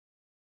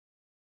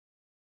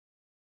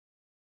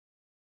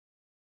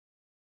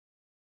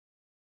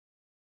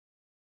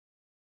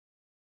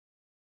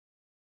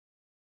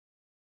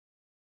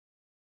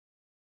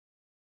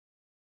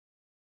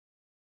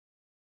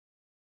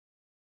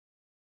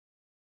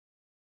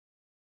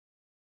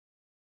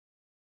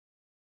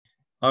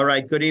All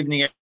right, good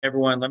evening,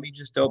 everyone. Let me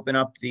just open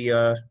up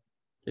the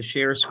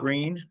share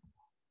screen.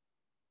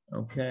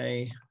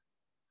 Okay.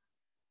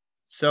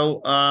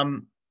 So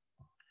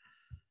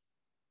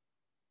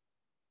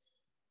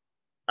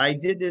I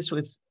did this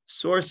with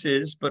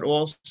sources, but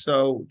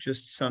also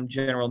just some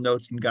general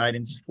notes and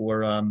guidance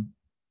for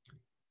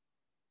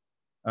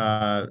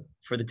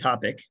the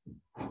topic.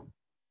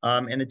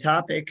 And the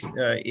topic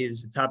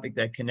is a topic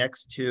that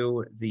connects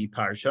to the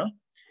Parsha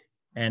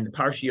and the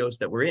Parshios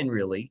that we're in,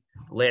 really,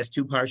 the last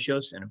two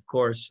Parshios, and of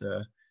course,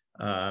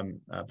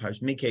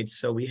 Parsha Miketz.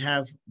 So we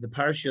have the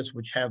Parshios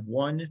which have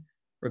one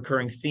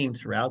recurring theme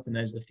throughout, and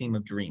that is the theme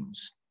of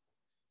dreams.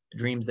 The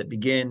dreams that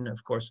begin,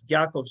 of course, with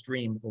Yaakov's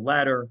dream, the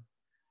ladder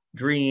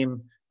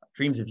dream,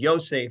 dreams of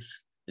Yosef,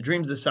 the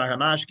dreams of the Sar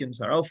HaMashkim,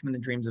 Sar Ophim, and the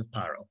dreams of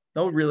Paro.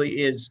 Though it really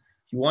is,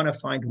 if you want to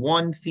find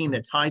one theme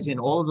that ties in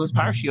all of those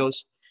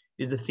Parshios,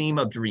 is the theme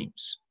of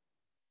dreams.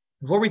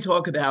 Before we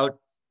talk about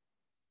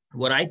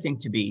what I think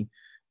to be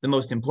the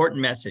most important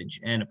message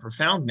and a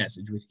profound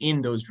message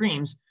within those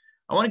dreams,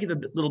 I want to give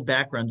a little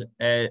background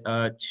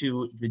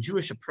to the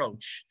Jewish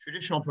approach,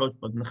 traditional approach,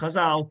 both in the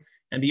Chazal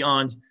and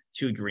beyond,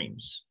 to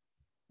dreams.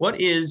 What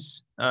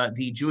is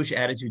the Jewish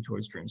attitude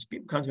towards dreams?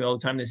 People come to me all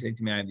the time. They say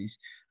to me, I have these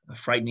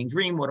frightening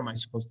dream. What am I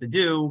supposed to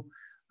do?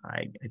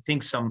 I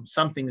think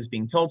something is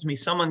being told to me.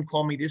 Someone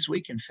called me this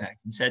week, in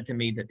fact, and said to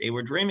me that they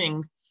were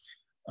dreaming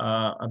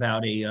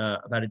about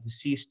a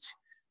deceased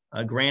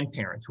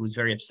grandparent who was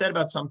very upset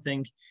about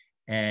something.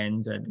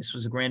 And this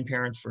was a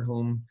grandparent for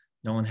whom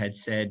no one had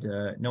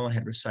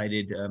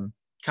recited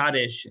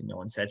Kaddish, and no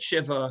one said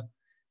Shiva,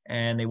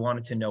 and they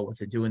wanted to know what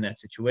to do in that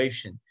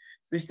situation.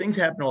 So these things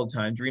happen all the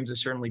time. Dreams are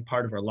certainly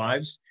part of our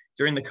lives.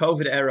 During the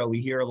COVID era,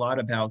 we hear a lot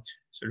about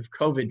sort of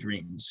COVID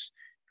dreams,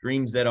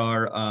 dreams that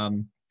are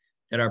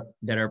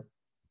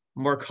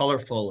more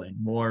colorful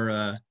and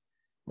more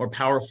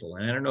powerful.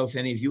 And I don't know if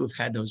any of you have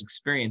had those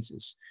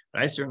experiences,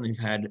 but I certainly have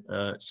had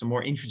some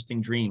more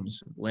interesting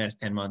dreams the last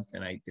 10 months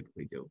than I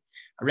typically do.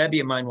 A Rebbe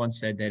of mine once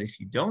said that if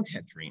you don't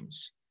have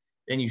dreams,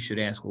 then you should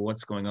ask, well,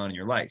 what's going on in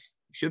your life?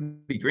 You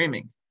should be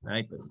dreaming,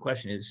 right? But the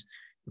question is,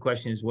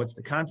 what's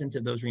the content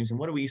of those dreams, and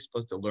what are we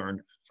supposed to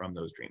learn from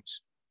those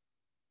dreams?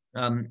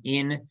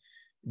 In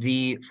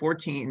the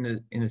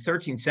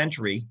 13th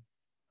century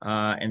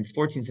and the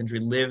 14th century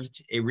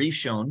lived a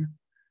Rishon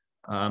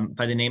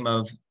by the name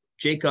of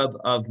Jacob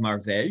of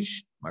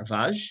Marvaj,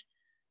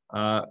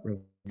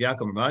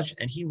 Yaakov Marvaj,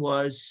 and he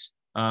was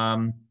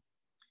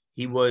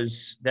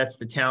that's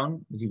the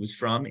town that he was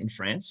from in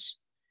France,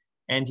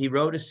 and he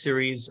wrote a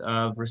series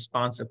of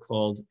responsa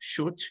called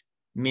Shut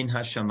Min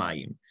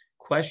Hashamayim,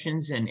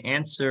 questions and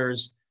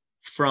answers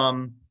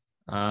from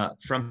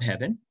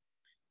heaven.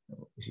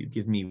 If you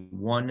give me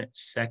 1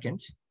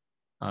 second,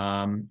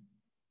 the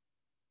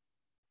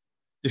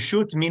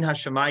Shut Min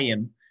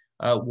Hashamayim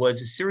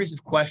was a series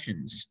of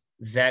questions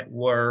that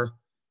were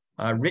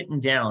written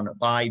down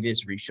by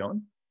this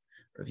Rishon,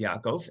 Rav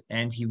Yaakov,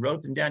 and he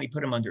wrote them down. He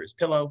put them under his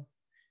pillow,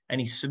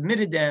 and he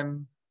submitted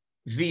them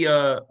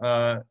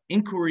via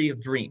inquiry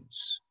of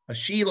dreams, a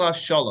Shilas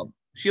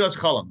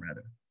Chalam,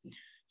 rather.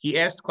 He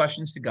asked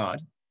questions to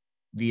God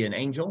via an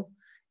angel,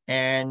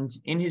 and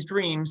in his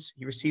dreams,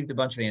 he received a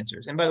bunch of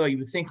answers. And by the way, you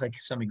would think like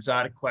some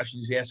exotic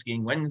questions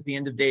asking, when's the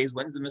end of days?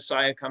 When's the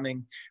Messiah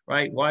coming?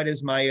 Right? Why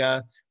does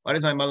my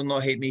mother-in-law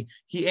hate me?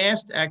 He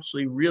asked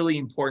actually really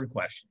important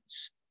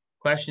questions.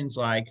 Questions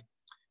like,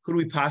 who do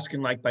we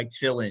paskin like by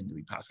Tefillin? Do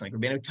we paskin like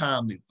Rabbeinu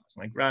Tam? Do we paskin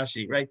like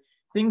Rashi? Right?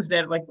 Things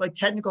that like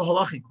technical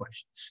halachic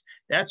questions.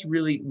 That's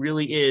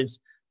really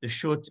is the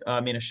Shut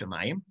Min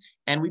Hashamayim.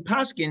 And we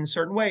paskin in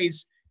certain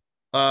ways,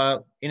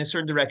 in a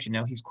certain direction.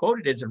 Now, he's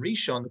quoted as a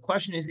Rishon. The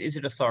question is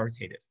it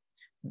authoritative?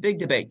 It's a big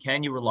debate.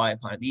 Can you rely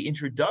upon it? The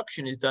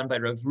introduction is done by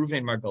Rav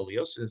Reuven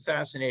Margolios, a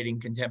fascinating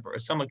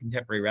somewhat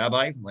contemporary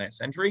rabbi from last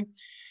century.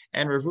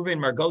 And Rav Reuven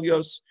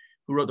Margolios,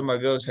 who wrote the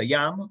Margolios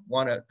Hayam,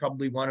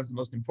 probably one of the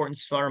most important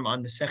svarim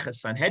on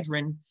Maseches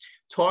Sanhedrin,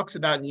 talks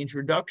about in the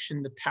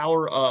introduction the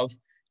power of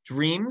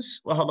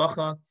dreams,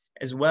 lahalacha,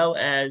 as well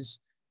as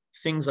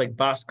things like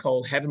bas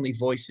kol, heavenly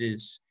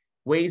voices,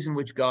 ways in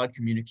which God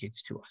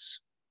communicates to us.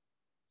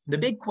 The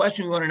big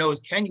question we want to know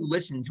is, can you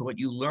listen to what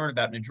you learn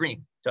about in a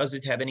dream? Does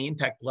it have any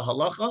impact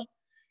lahalacha?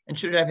 And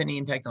should it have any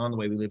impact on the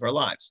way we live our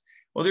lives?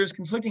 Well, there's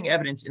conflicting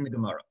evidence in the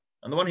Gemara.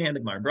 On the one hand, the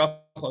Gemara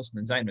Brachos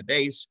and Zayin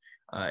Beis,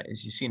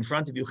 as you see in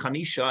front of you,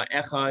 Chamisha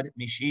Echad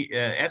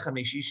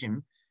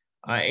Meshishim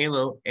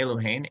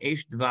Elohein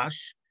Eish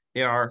Dvash.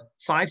 There are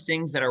 5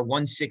 things that are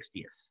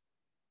 1/60th.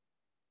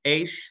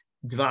 Eish,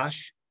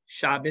 Dvash,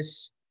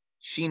 Shabbos,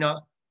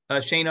 Shena,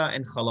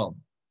 and Chalom.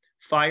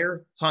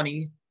 Fire,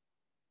 honey,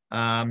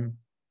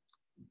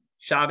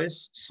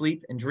 Shabbos,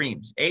 sleep, and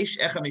dreams. Eish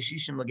Echa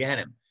Meshishim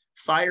LeGehenim.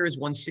 Fire is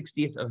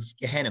 1/60th of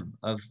Gehenim,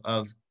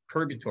 of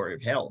purgatory,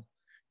 of hell.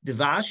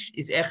 Dvash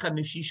is Echa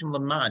Meshishim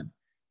Laman.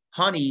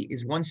 Honey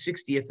is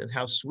 1/60th of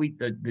how sweet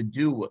the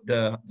dew,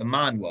 the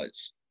man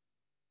was.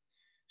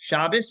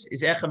 Shabbos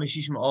is Echa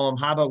Meshishim Olam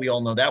Haba. We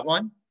all know that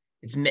one.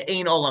 It's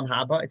Me'ein Olam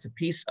Haba. It's a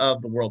piece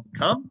of the world to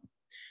come.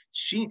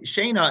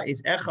 Shena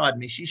is Echad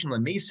Meshishim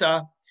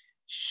Lemisa.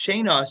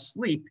 Shena,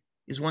 sleep,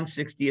 is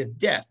 1/60th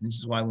death. And this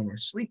is why when we're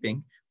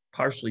sleeping,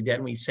 partially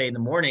dead, we say in the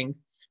morning,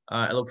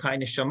 Elokai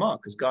Neshama,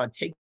 because God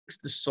takes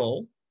the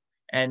soul,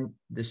 and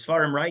the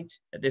Sfarim write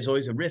that there's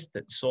always a risk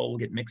that the soul will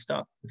get mixed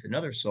up with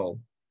another soul,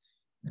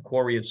 the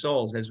quarry of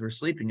souls, as we're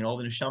sleeping, and all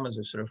the neshamas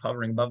are sort of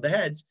hovering above the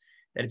heads,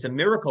 that it's a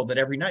miracle that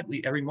every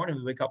morning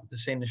we wake up with the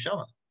same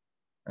neshama,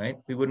 right?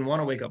 We wouldn't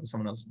want to wake up with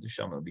someone else's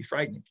neshama. It would be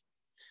frightening.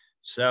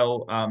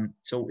 So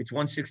it's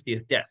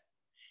 1/60th death.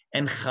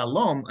 And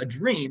chalom, a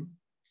dream,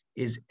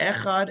 is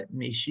echad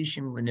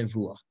meishishim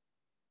l'nevuah.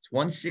 It's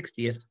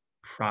 1/60th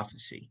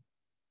prophecy.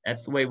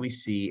 That's the way we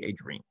see a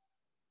dream.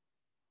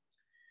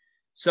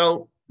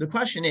 So the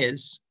question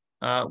is,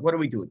 what do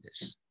we do with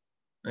this?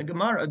 The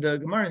Gemara in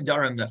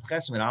Darim, the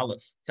Chesed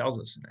Aleph, tells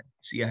us.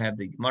 See, I have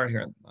the Gemara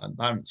here on the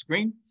bottom of the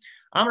screen.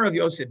 Amar of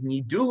Yosef,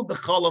 nidu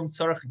b'chalom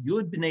tzarach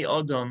yud b'nei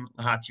odom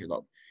lahatir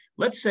lo.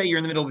 Let's say you're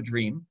in the middle of a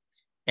dream,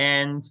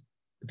 and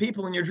the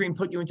people in your dream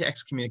put you into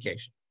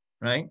excommunication,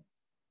 right?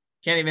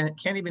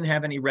 Can't even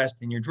have any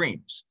rest in your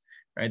dreams,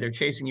 right? They're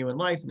chasing you in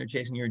life and they're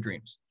chasing your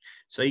dreams.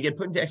 So you get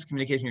put into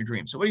excommunication in your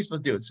dreams. So what are you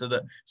supposed to do? So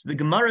the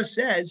Gemara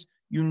says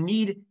you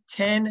need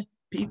 10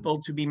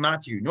 people to be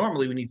matir.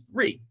 Normally we need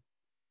 3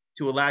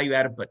 to allow you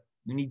out of, but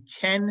we need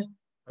 10,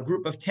 a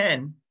group of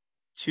 10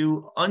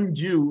 to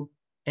undo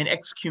an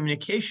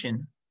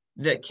excommunication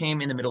that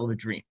came in the middle of a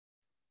dream.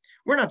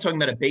 We're not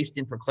talking about a Beis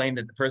Din proclaim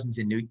that the person's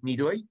in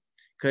nidui,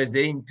 because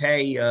they didn't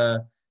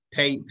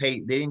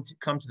they didn't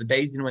come to the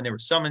Beis Din when they were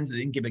summoned, they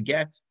didn't give a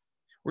get.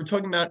 We're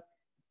talking about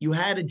you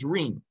had a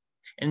dream,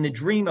 and in the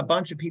dream, a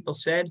bunch of people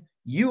said,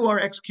 you are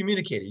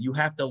excommunicated. You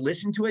have to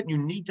listen to it, and you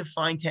need to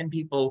find 10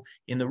 people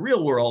in the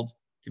real world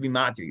to be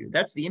matir you.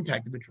 That's the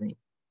impact of a dream.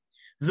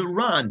 The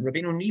Ran,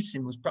 Rabbeinu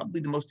Nisim, was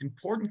probably the most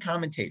important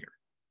commentator,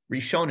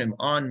 Rishonim,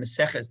 on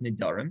Maseches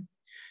Nidarim,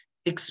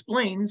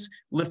 explains,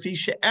 Lefi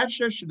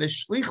she'efsher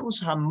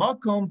shebeshlichus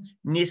hamakom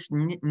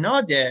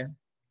nisnadeh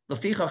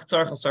lefichach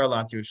tzarich asar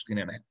latir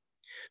shchina mehem.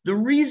 The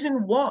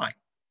reason why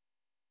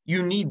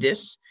you need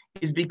this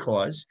is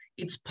because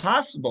it's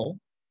possible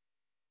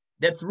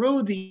that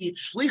through the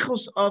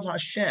shlichus of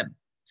Hashem,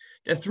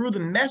 that through the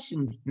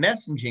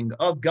messaging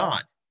of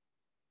God,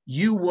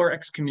 you were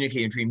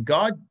excommunicated in a dream.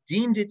 God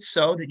deemed it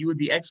so that you would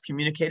be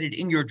excommunicated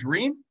in your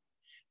dream.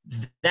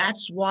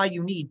 That's why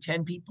you need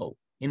 10 people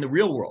in the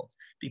real world,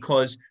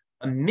 because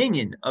a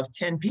minyan of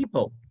 10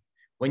 people,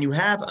 when you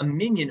have a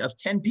minyan of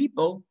 10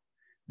 people,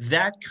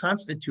 that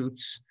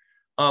constitutes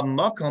a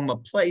makom, a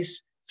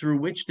place through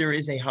which there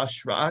is a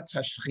hashra'at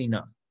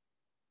hashchina,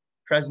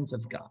 presence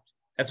of God.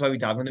 That's why we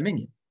daven the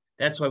minyan.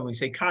 That's why when we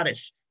say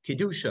Kaddish,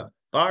 Kedusha,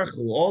 Baruch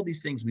Hu, all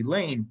these things, we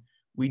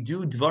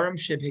do Dvarim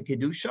Shebhe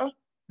Kedusha,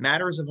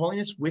 matters of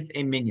holiness, with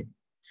a minyan.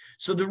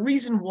 So the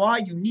reason why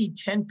you need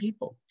 10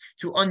 people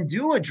to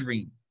undo a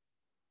dream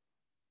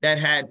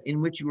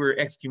in which you were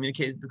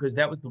excommunicated is because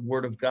that was the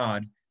word of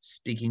God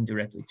speaking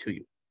directly to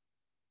you.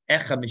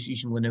 Echa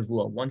Meshishim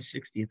L'Nevuah,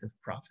 1/60th of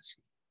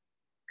prophecy.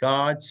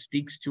 God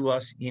speaks to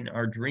us in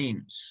our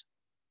dreams.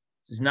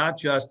 This is not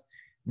just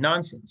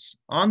nonsense.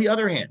 On the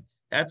other hand,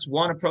 that's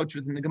one approach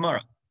within the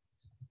Gemara.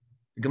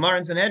 The Gemara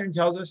in Sanhedrin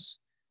tells us,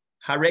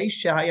 Harei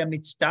Shahaya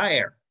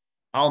Mitzdayer,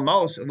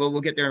 almost. We'll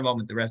get there in a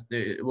moment. The rest,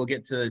 we'll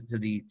get to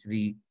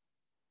the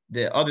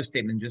other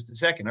statement in just a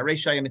second. Harei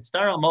Shahaya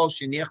Mitzdayer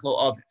almost sheniach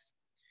lo aviv.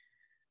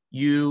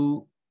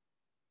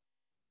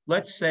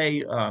 Let's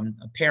say a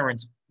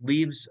parent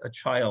leaves a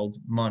child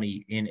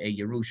money in a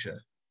Yerusha,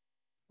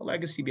 a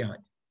legacy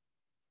behind,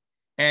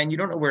 and you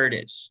don't know where it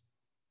is.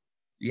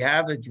 So you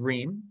have a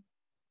dream,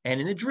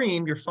 and in the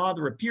dream, your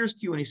father appears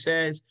to you and he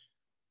says,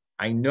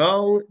 I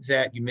know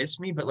that you miss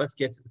me, but let's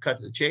cut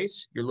to the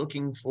chase. You're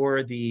looking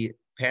for the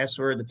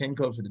password, the PIN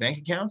code for the bank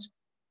account,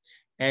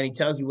 and he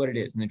tells you what it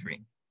is in the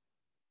dream.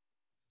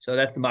 So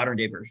that's the modern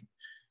day version.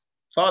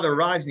 Father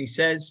arrives and he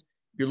says,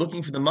 you're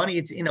looking for the money.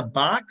 It's in a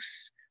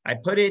box. I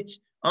put it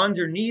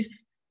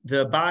underneath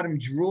the bottom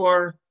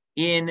drawer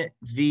in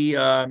the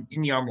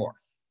armoire.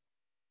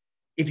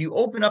 If you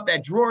open up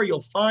that drawer,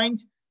 you'll find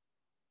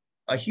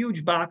a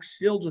huge box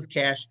filled with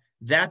cash.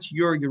 That's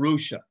your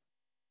Yerusha.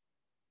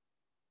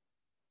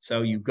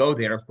 So you go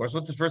there, of course.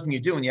 What's the first thing you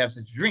do when you have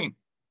such a dream,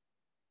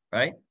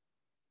 right?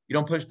 You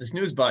don't push the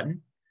snooze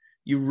button.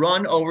 You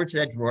run over to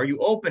that drawer, you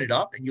open it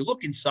up, and you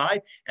look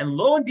inside, and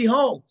lo and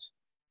behold,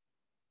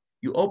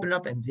 you open it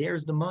up, and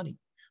there's the money.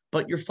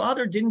 But your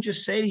father didn't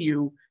just say to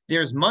you,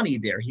 there's money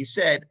there. He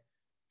said,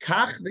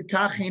 Kach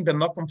v'kachin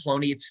b'makom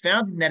ploni. It's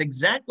found in that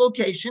exact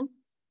location.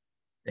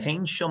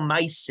 Hein shel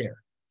meiser,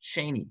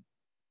 sheni.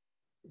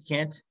 You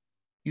can't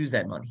use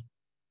that money.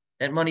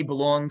 That money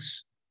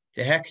belongs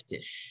to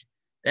Hektish.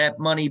 That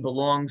money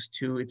belongs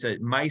to, it's a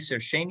meiser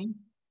sheni,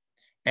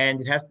 and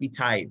it has to be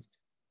tithed.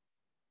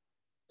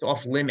 It's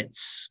off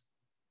limits.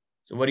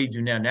 So what do you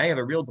do now? Now you have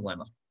a real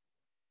dilemma.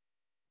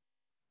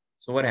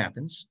 So what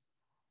happens?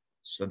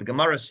 So the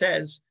Gemara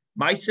says,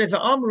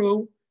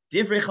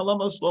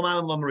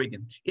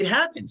 it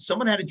happened.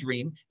 Someone had a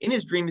dream. In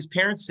his dream, his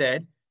parents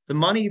said, the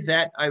money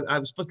that I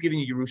was supposed to give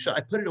you Yerusha, I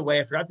put it away.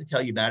 I forgot to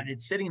tell you about it.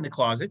 It's sitting in the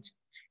closet.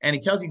 And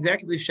he tells you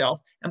exactly the shelf.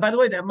 And by the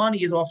way, that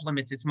money is off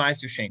limits. It's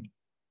Meiser Sheni.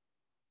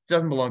 It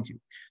doesn't belong to you.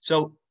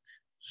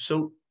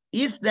 So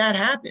if that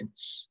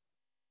happens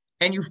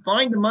and you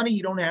find the money,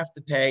 you don't have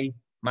to pay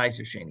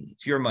Meiser Sheni.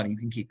 It's your money. You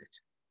can keep it.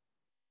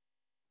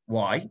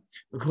 Why?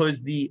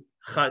 Because the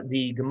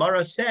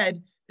Gemara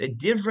said that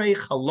Divrei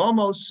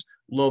Chalomos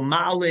lo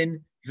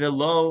malin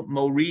velo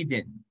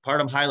moridin.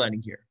 Part I'm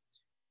highlighting here.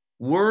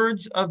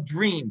 Words of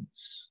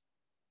dreams.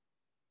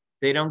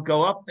 They don't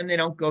go up and they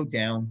don't go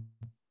down.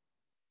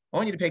 I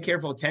want you to pay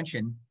careful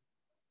attention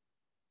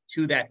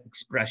to that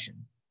expression.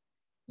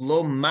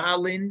 Lo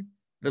malin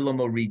velo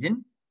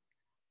moridin.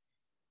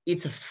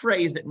 It's a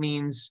phrase that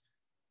means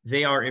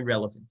they are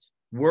irrelevant.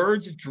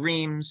 Words of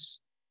dreams,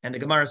 and the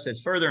Gemara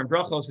says further, and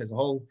Brachos has a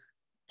whole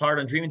part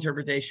on dream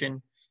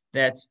interpretation,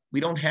 that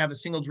we don't have a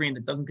single dream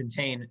that doesn't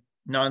contain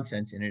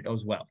nonsense in it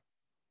as well.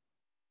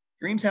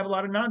 Dreams have a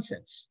lot of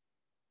nonsense,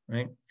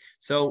 right?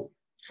 So,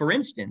 for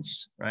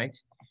instance, right,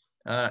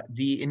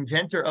 the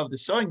inventor of the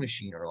sewing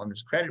machine, or under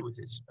credit with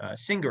his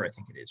Singer, I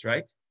think it is,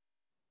 right?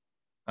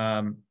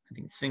 I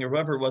think Singer,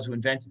 whoever it was who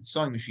invented the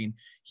sewing machine,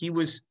 he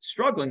was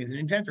struggling as an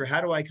inventor.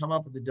 How do I come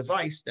up with a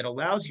device that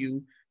allows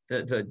you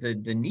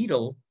the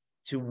needle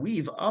to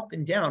weave up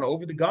and down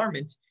over the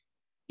garment?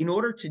 In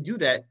order to do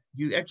that,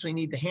 you actually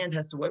need the hand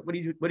has to, what do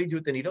you do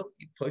with the needle?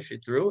 You push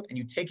it through and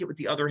you take it with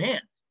the other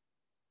hand.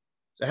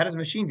 So how does a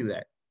machine do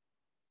that?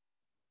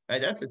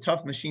 Right? That's a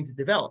tough machine to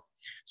develop.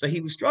 So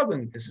he was struggling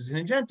with this as an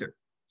inventor.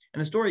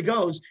 And the story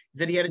goes is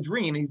that he had a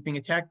dream and he was being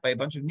attacked by a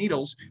bunch of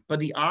needles, but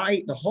the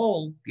eye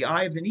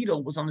of the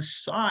needle was on the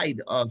side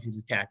of his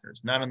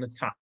attackers, not on the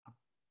top.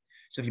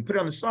 So if you put it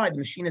on the side, the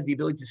machine has the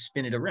ability to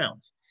spin it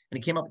around. And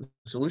he came up with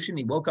a solution.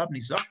 He woke up and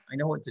he said, I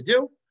know what to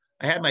do.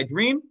 I had my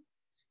dream,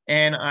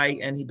 and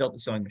he built the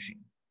sewing machine.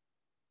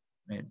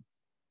 Right?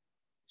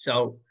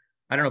 So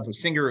I don't know if it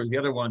was Singer or it was the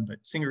other one,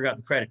 but Singer got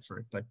the credit for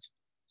it. But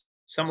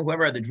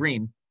whoever had the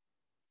dream,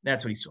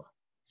 that's what he saw.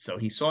 So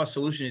he saw a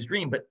solution in his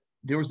dream, but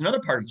there was another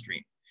part of his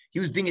dream. He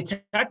was being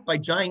attacked by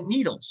giant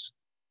needles.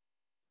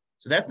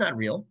 So that's not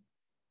real.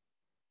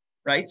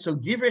 Right? So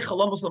divrei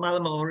chalomos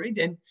l'malam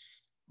al-moridin,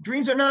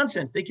 dreams are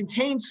nonsense. They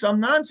contain some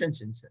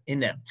nonsense in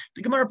them.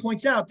 The Gemara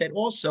points out that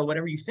also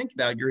whatever you think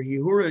about, your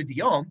hihura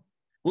diyom,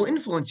 will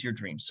influence your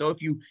dreams. So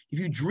if you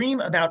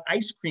dream about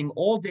ice cream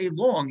all day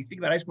long, you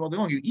think about ice cream all day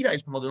long, you eat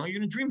ice cream all day long, you're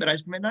going to dream about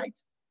ice cream at night.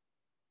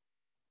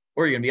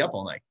 Or you're going to be up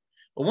all night.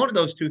 But one of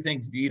those two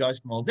things, if you eat ice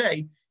cream all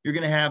day, you're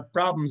going to have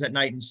problems at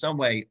night in some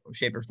way, or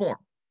shape, or form.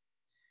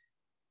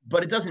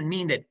 But it doesn't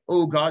mean that,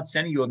 oh, God's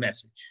sending you a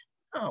message.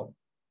 No.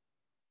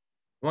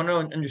 You want to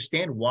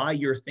understand why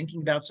you're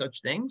thinking about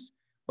such things?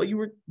 Well, you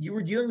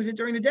were dealing with it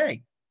during the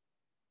day.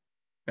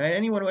 Right?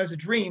 Anyone who has a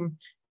dream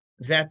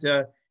that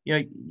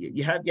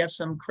you have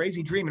some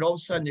crazy dream, and all of a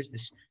sudden there's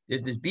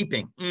this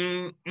beeping,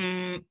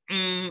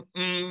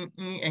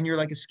 and you're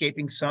like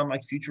escaping some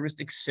like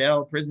futuristic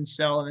prison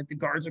cell, and the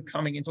guards are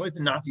coming. It's always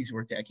the Nazis who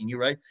are attacking you,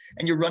 right?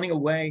 And you're running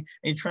away,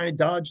 and you're trying to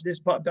dodge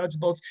the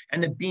bullets,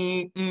 and the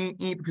beep,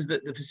 because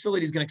the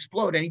facility is going to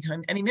explode any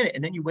minute,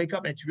 and then you wake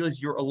up and it's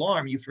realized your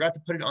alarm. You forgot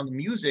to put it on the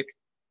music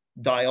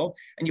dial,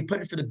 and you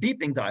put it for the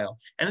beeping dial,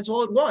 and that's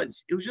all it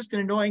was. It was just an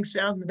annoying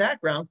sound in the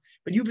background,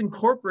 but you've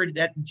incorporated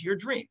that into your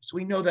dream, so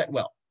we know that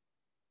well.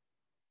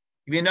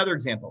 Give you another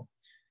example.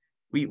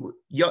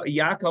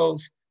 Yaakov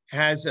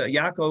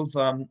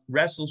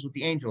wrestles with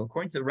the angel.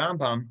 According to the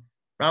Rambam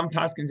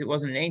Paskins, it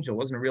wasn't an angel, it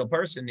wasn't a real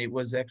person, it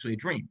was actually a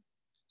dream.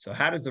 So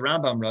how does the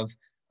Rambam Rav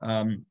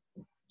Nachum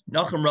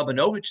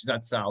Rabinovich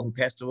Zatzal, who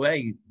passed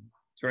away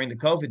during the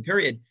COVID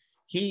period,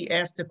 he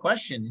asked a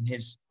question in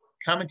his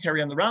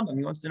commentary on the Rambam.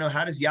 He wants to know,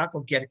 how does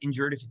Yaakov get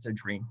injured if it's a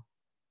dream?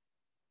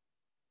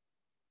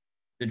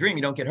 The dream,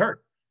 you don't get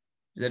hurt.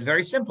 Is that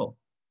very simple?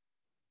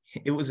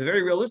 It was a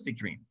very realistic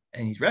dream,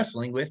 and he's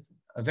wrestling with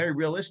a very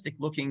realistic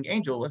looking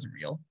angel. It wasn't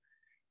real.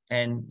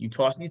 And you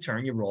toss and you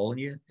turn, you roll,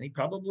 and he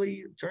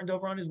probably turned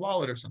over on his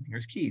wallet or something, or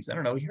his keys. I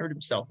don't know. He hurt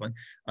himself on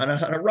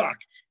a rock,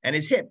 and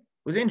his hip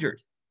was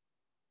injured.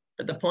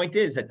 But the point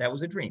is that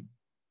was a dream.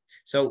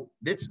 So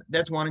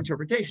that's one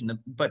interpretation.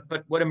 But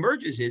what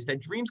emerges is that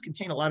dreams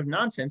contain a lot of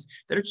nonsense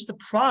that are just the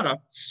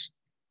products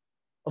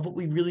of what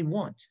we really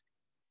want.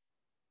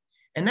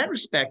 In that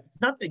respect, it's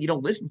not that you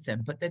don't listen to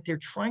them, but that they're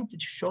trying to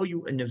show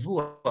you a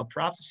nevuah, a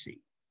prophecy.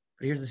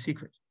 But here's the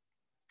secret.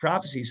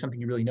 Prophecy is something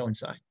you really know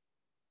inside.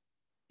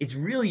 It's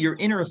really your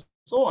inner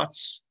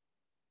thoughts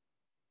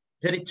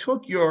that it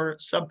took your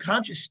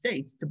subconscious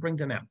state to bring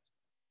them out.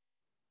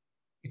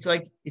 It's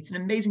an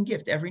amazing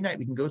gift. Every night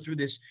we can go through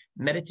this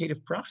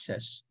meditative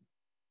process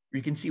where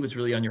you can see what's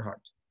really on your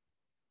heart.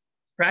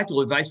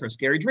 Practical advice for a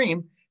scary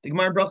dream. The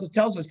Gemara in Brachos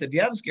tells us that if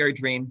you have a scary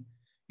dream,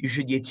 you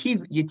should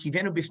yetivenu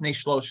bifnei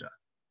shlosha.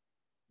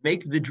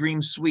 Make the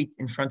dream sweet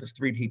in front of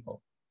 3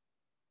 people.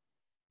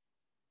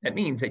 That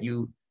means that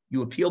you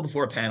appeal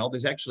before a panel.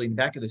 There's actually in the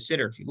back of the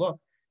siddur, if you look,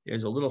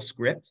 there's a little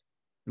script.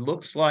 It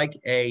looks like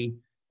a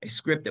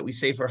script that we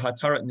say for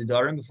Hatarat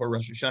Nedarim before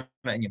Rosh Hashanah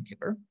and Yom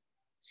Kippur.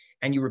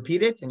 and you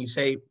repeat it, and you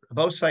say,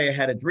 Abosai, I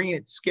had a dream,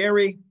 it's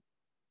scary.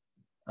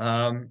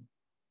 And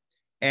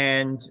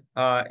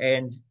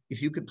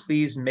if you could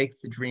please make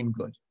the dream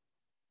good.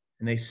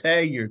 And they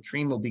say your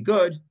dream will be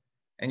good,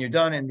 and you're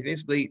done. And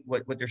basically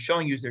what they're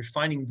showing you is they're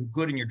finding the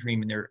good in your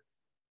dream, and they're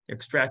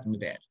extracting the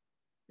bad.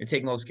 They're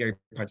taking all the scary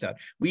parts out.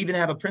 We even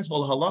have a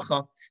principle,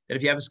 halacha, that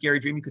if you have a scary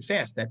dream, you could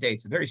fast that day.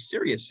 It's a very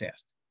serious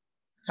fast.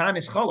 Tan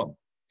is cholam.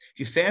 If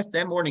you fast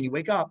that morning, you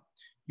wake up,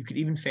 you could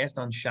even fast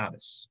on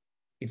Shabbos.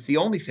 It's the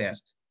only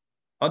fast,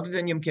 other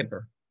than Yom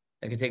Kippur,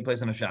 that can take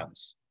place on a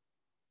Shabbos.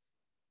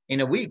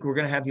 In a week, we're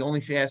going to have the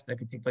only fast that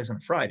can take place on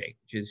a Friday,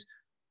 which is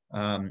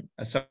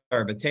Asar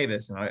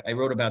B'Teves, and I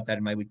wrote about that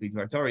in my weekly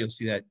Dvar Torah. You'll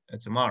see that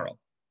tomorrow,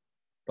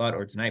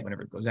 or tonight,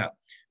 whenever it goes out.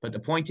 But the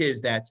point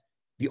is that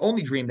the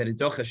only dream that is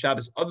Docha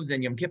Shabbos other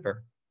than Yom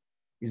Kippur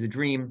is a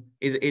dream.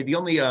 Is the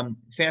only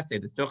fast day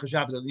that's Docha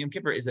Shabbos other than Yom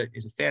Kippur is a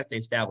fast day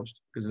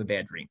established because of a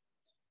bad dream.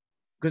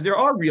 Because there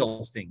are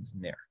real things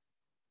in there,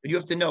 but you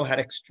have to know how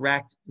to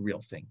extract the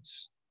real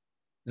things.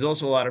 There's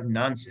also a lot of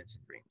nonsense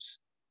in dreams.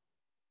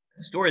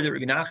 The story that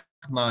Rabbi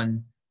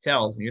Nachman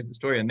tells, and here's the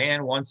story: a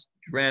man once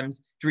dreamed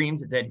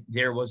that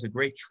there was a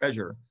great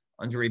treasure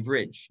under a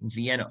bridge in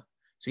Vienna.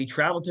 So he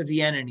traveled to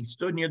Vienna and he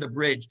stood near the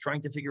bridge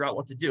trying to figure out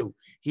what to do.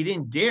 He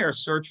didn't dare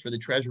search for the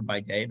treasure by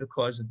day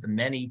because of the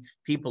many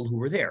people who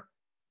were there,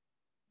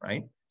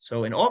 right?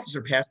 So an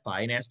officer passed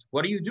by and asked,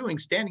 "What are you doing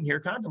standing here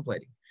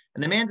contemplating?"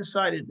 And the man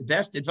decided the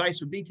best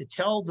advice would be to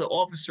tell the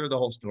officer the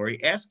whole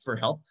story, ask for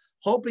help,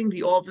 hoping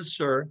the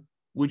officer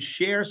would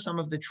share some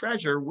of the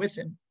treasure with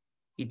him.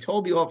 He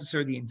told the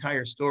officer the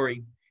entire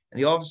story, and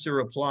the officer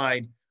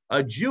replied,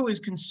 "A Jew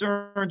is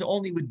concerned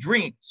only with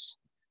dreams.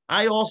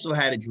 I also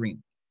had a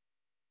dream,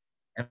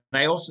 and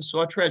I also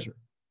saw treasure.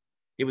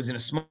 It was in a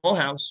small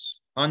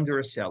house under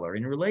a cellar."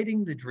 In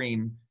relating the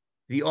dream,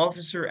 the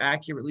officer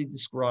accurately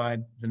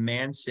described the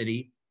man's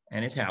city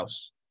and his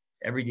house,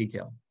 every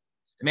detail.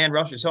 The man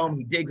rushes home.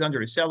 He digs under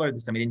his cellar.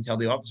 This time he didn't tell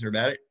the officer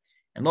about it.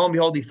 And lo and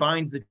behold, he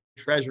finds the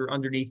treasure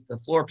underneath the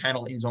floor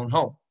panel in his own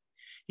home.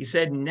 He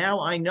said,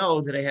 "Now I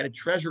know that I had a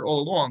treasure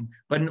all along,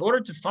 but in order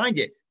to find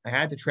it, I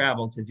had to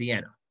travel to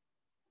Vienna."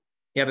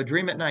 You have a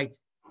dream at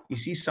night. You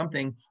see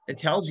something that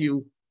tells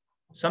you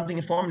something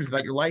informative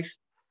about your life,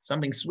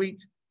 something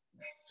sweet,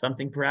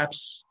 something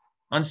perhaps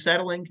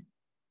unsettling,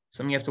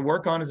 something you have to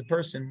work on as a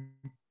person.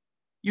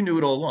 You knew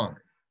it all along.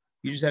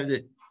 You just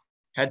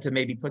had to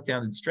maybe put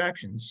down the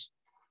distractions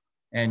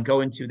and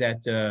go into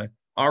that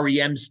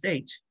REM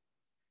state,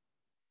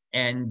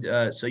 and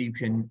so you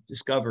can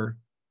discover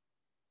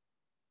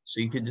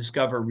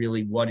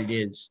really what it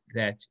is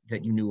that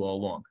you knew all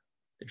along.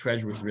 The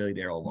treasure was really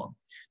there all along.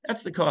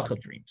 That's the koach of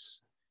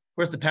dreams. Of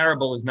course, the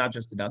parable is not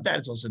just about that.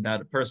 It's also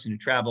about a person who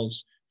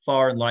travels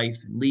far in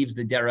life and leaves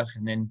the derech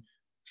and then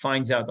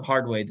finds out the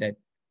hard way that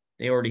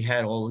they already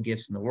had all the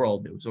gifts in the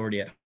world. It was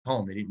already at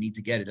home. They didn't need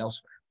to get it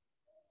elsewhere.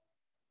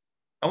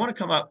 I want to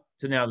come up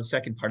to now the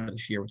second part of the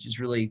shir, which is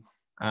really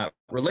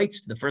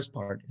relates to the first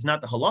part. It's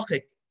not the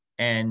halachic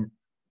and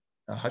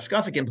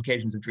hashkafic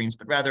implications of dreams,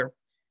 but rather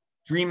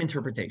dream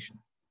interpretation,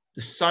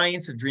 the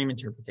science of dream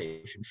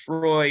interpretation.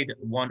 Freud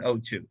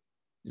 102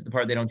 is the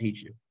part they don't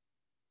teach you.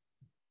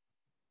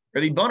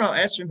 Rabbi Bono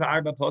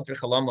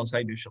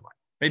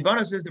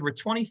says there were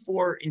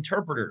 24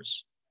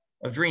 interpreters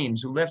of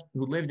dreams who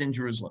lived in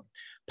Jerusalem.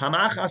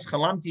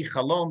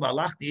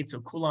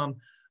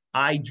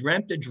 I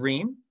dreamt a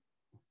dream,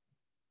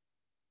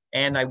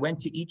 and I went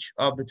to each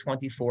of the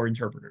 24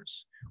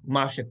 interpreters.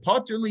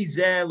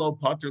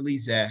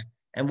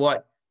 And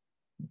what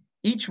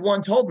each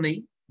one told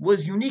me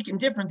was unique and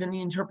different than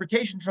the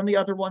interpretation from the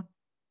other one.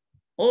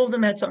 All of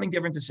them had something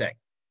different to say.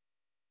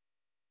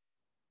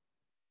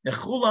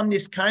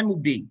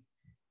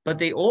 But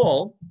they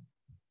all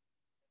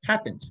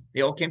happened.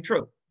 They all came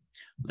true.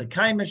 To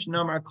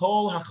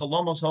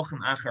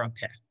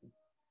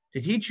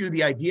teach you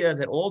the idea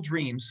that all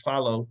dreams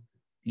follow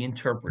the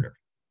interpreter.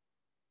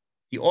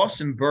 The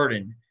awesome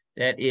burden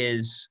that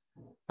is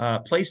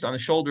placed on the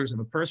shoulders of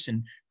a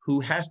person who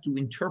has to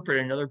interpret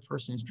another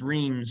person's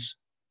dreams.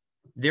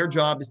 Their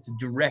job is to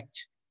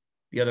direct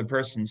the other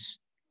person's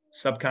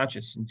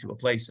subconscious into a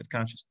place of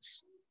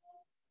consciousness.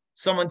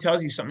 Someone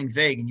tells you something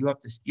vague and you have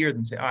to steer them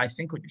and say, I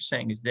think what you're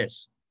saying is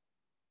this.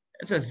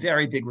 It's a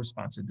very big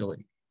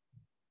responsibility.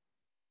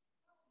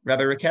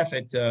 Rabbi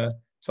Rekefet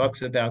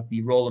talks about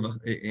the role of,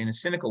 in a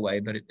cynical way,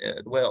 but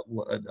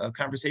a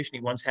conversation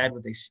he once had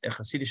with a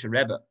Hasidic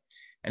Rebbe.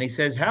 And he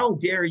says, how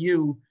dare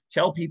you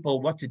tell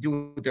people what to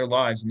do with their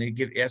lives and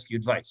they ask you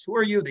advice? Who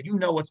are you that you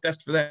know what's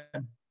best for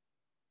them?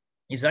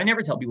 He said, I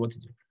never tell people what to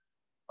do.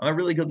 I'm a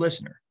really good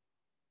listener.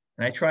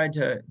 And I try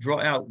to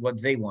draw out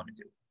what they want to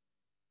do.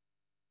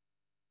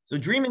 So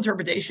dream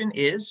interpretation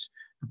is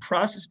the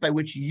process by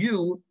which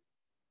you,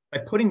 by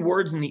putting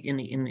words in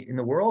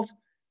the world,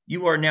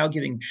 you are now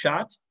giving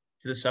shot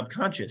to the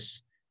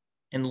subconscious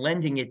and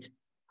lending it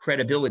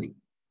credibility.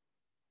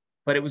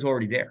 But it was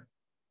already there.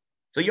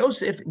 So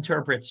Yosef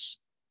interprets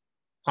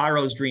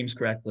Paro's dreams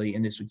correctly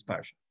in this week's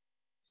parsha.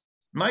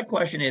 My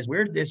question is,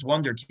 where did this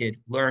wonder kid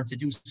learn to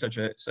do such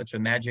a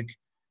magic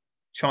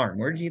charm?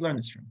 Where did he learn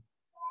this from?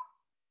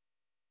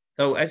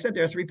 So I said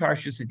there are three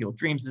parshas that deal with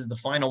dreams. This is the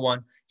final one.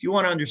 If you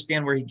want to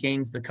understand where he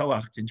gains the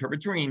koach to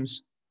interpret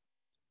dreams,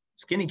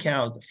 skinny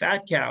cows, the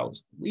fat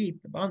cows, the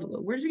wheat, the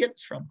bundle, where does he get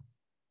this from?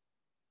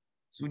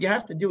 So what you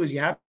have to do is you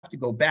have to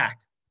go back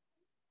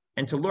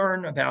and to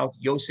learn about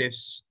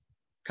Yosef's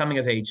coming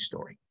of age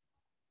story.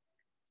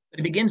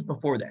 But it begins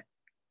before that.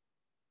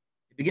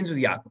 It begins with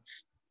Yaakov.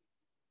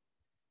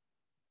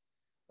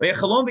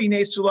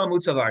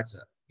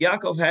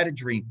 Yaakov had a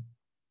dream.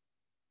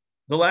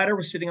 The ladder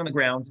was sitting on the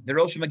ground,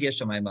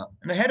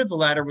 and the head of the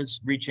ladder was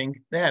reaching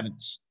the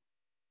heavens.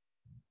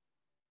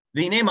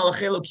 And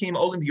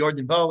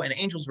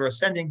angels were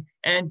ascending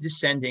and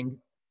descending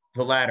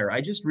the ladder.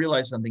 I just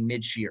realized something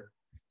mid-shir. Do you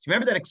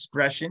remember that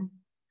expression?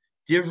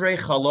 Divrei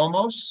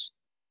chalomos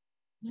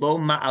lo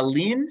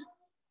ma'alin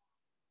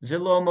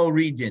v'lo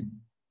moridin.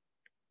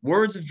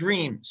 Words of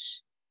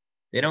dreams.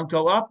 They don't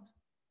go up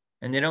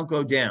and they don't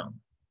go down.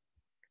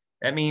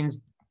 That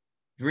means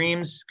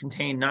dreams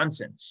contain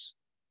nonsense.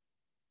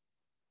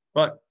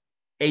 But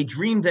a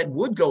dream that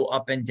would go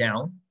up and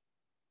down,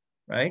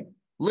 right,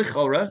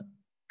 lichora,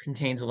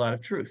 contains a lot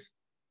of truth.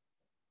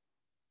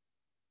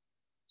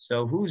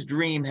 So whose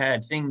dream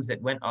had things that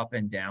went up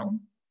and down?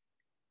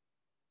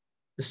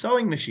 The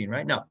sewing machine,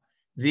 right? No,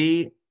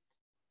 the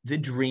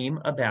dream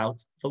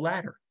about the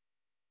ladder.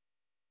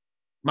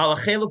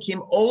 Malachei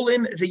Elokim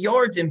olim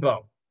v'yordim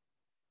bo.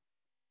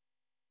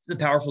 It's a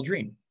powerful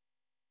dream.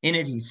 In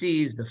it, he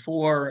sees the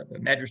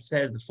Medrash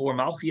says, the four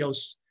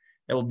Malchios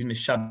that will be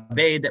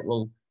mishabed, that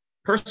will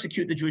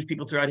persecute the Jewish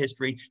people throughout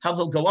history, how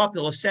they'll go up,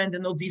 they'll ascend,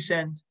 and they'll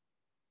descend.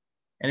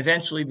 And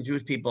eventually the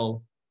Jewish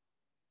people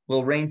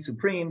will reign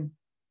supreme.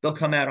 They'll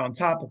come out on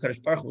top.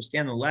 HaKadosh Baruch Hu will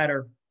stand on the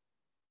ladder,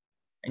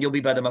 and you'll be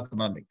by the Makom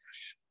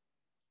HaMikdash.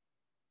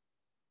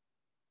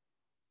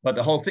 But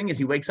the whole thing is,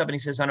 he wakes up and he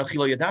says, "Vanochi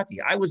lo yadati."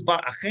 I was by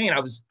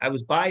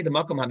the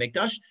Makom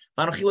HaMikdash.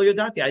 Vanochi lo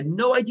yadati. I had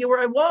no idea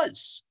where I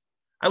was.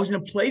 I was in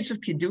a place of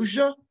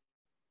kedusha,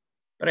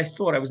 but I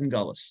thought I was in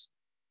Galus.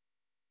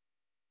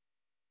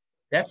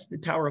 That's the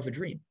power of a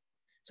dream.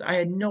 So I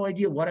had no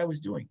idea what I was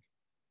doing.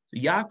 So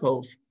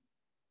Yaakov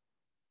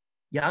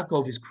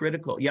is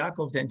critical.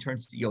 Yaakov then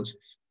turns to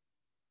Yosef.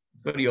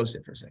 Let's go to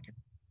Yosef for a second.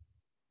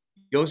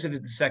 Yosef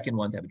is the second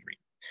one to have a dream.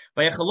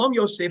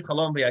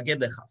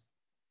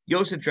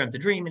 Yosef dreamt a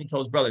dream and he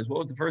told his brothers, what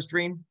was the first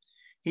dream?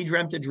 He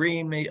dreamt a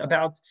dream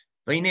about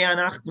we were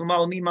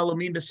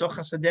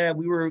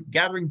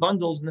gathering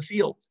bundles in the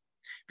field.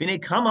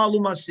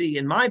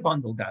 And my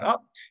bundle got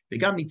up,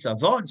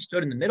 and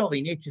stood in the middle.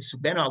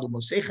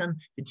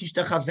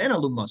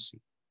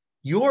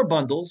 Your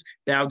bundles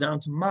bow down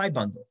to my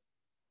bundle.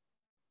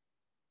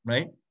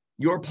 Right?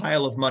 Your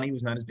pile of money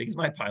was not as big as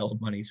my pile of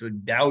money, so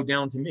it bowed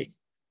down to me.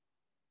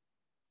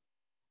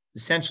 It's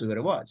essentially what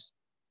it was.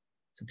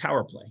 It's a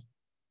power play.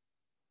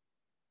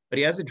 But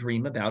he has a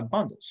dream about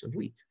bundles of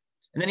wheat.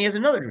 And then he has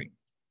another dream.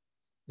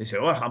 They say,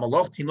 you're going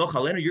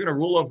to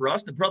rule over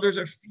us. The brothers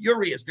are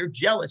furious. They're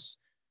jealous.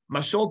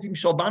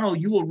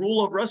 You will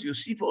rule over us.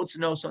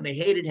 And they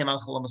hated him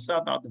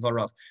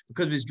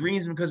because of his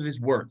dreams and because of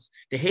his words.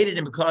 They hated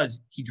him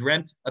because he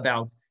dreamt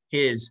about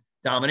his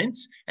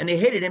dominance, and they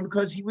hated him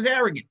because he was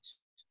arrogant.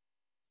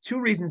 Two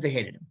reasons they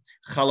hated him.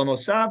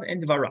 Chalamosav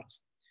and Dvarav.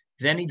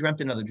 Then he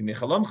dreamt another dream. I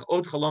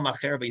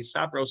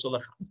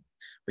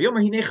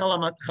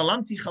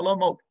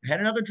had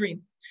another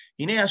dream.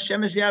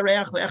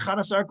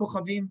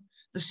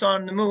 The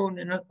sun, the moon,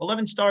 and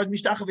 11 stars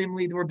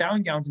they were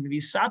bowing down to me.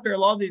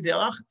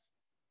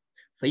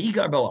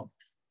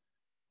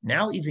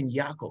 Now even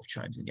Yaakov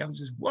chimes in. Yaakov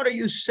says, what are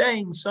you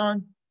saying, son?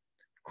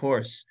 Of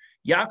course,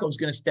 Yaakov's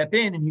going to step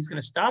in and he's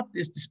going to stop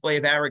this display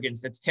of arrogance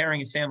that's tearing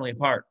his family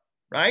apart,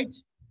 right?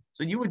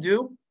 So you would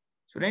do,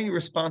 it's what any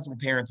responsible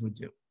parent would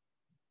do.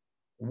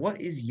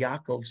 What is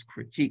Yaakov's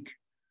critique?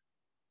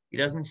 He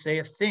doesn't say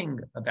a thing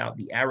about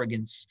the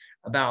arrogance,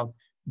 about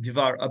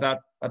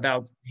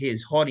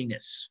his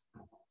haughtiness,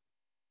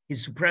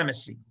 his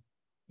supremacy.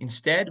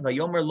 Instead,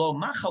 Vayomer lo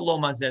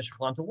machalom hazeh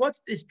shechalanta.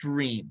 What's this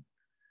dream?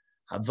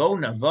 Havo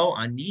navo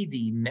ani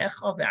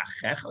v'imecha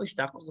ve'achecha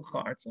l'shtachos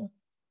l'charza.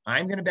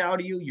 I'm going to bow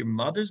to you. Your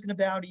mother's going to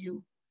bow to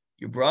you.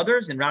 Your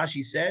brothers, and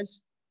Rashi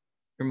says,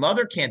 your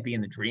mother can't be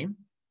in the dream.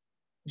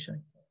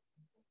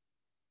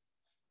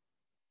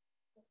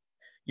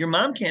 Your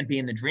mom can't be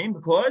in the dream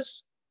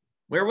because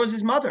where was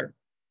his mother?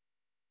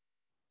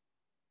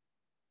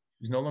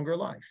 She was no longer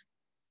alive.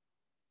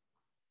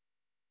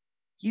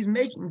 He's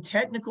making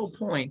technical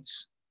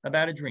points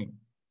about a dream.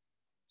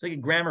 It's like a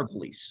grammar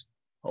police.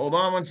 Hold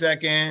on 1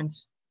 second.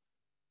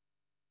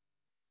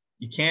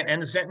 You can't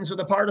end the sentence with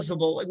a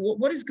participle. Like,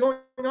 what is going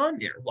on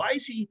there? Why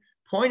is he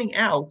pointing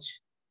out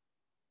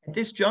at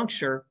this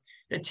juncture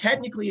that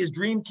technically his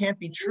dream can't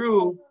be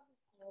true?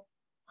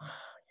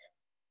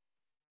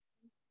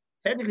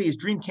 Technically, his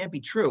dream can't be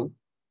true.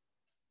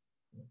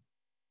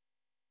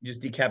 You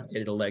just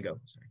decapitated a Lego.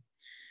 Sorry.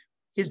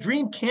 His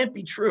dream can't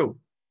be true.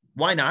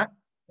 Why not?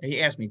 He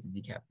asked me to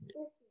decapitate it.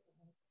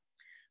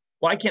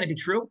 Why can't it be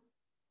true?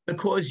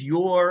 Because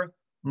your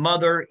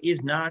mother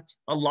is not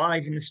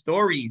alive in the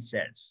story, he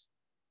says.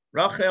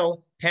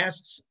 Rachel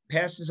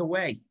passes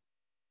away.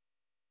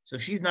 So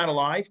if she's not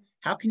alive,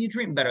 how can you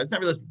dream better? It's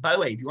not realistic. By the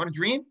way, if you want to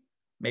dream,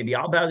 maybe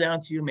I'll bow down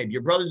to you, maybe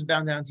your brothers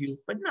bow down to you,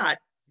 but not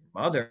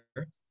your mother.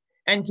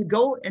 And to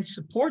go and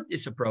support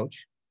this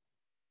approach,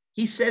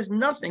 he says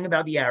nothing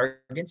about the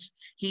arrogance.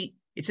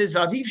 It says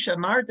Vaviv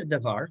Shamar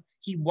Davar.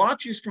 He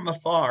watches from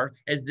afar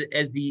as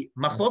the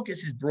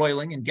machlokas is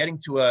broiling and getting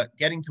to a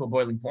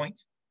boiling point.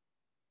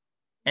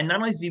 And not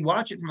only does he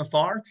watch it from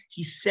afar,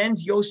 he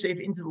sends Yosef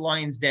into the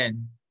lion's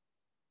den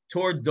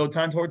towards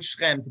Dotan, towards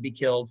Shechem, to be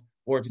killed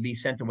or to be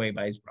sent away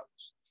by his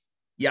brothers.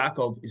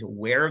 Yaakov is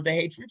aware of the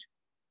hatred.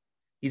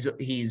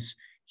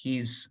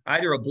 He's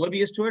either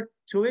oblivious to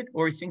it,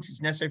 or he thinks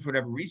it's necessary for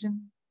whatever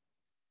reason.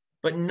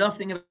 But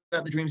nothing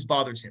about the dreams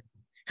bothers him.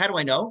 How do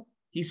I know?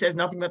 He says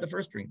nothing about the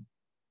first dream.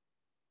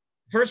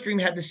 The first dream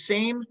had the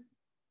same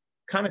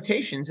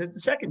connotations as the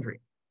second dream.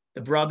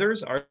 The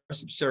brothers are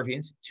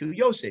subservient to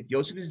Yosef.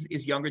 Yosef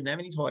is younger than them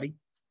and he's haughty,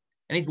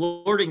 and he's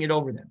lording it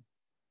over them.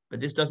 But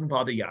this doesn't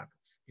bother Yaakov.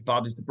 It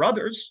bothers the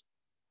brothers,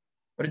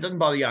 but it doesn't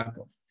bother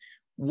Yaakov.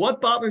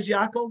 What bothers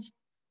Yaakov?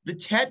 The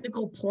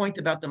technical point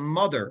about the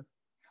mother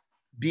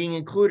being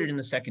included in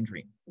the second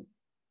dream.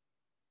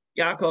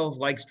 Yaakov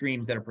likes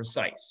dreams that are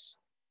precise,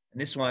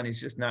 and this one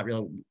is just not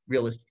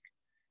realistic.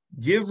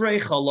 Divrei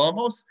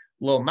chalomos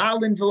lo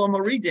malin v'lo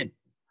moridin.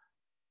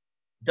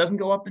 Doesn't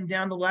go up and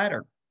down the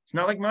ladder. It's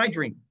not like my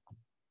dream.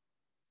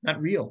 It's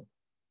not real.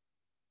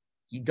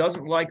 He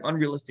doesn't like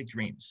unrealistic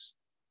dreams.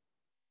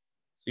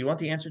 So you want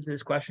the answer to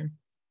this question?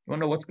 You want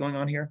to know what's going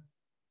on here?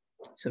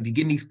 So if you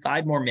give me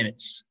 5 more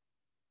minutes,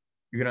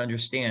 you're going to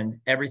understand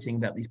everything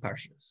about these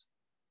parshas.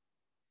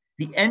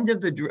 The end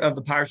of the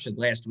parsha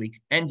last week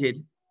ended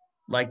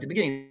like the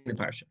beginning of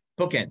the parsha.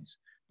 Bookends.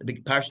 The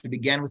parsha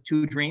began with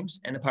 2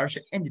 dreams, and the parsha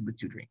ended with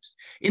 2 dreams.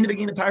 In the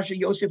beginning of the parsha,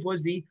 Yosef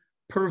was the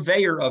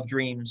purveyor of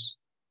dreams.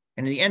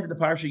 And in the end of the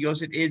parsha,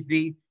 Yosef is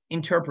the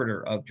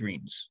interpreter of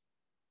dreams.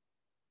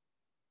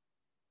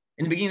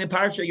 In the beginning of the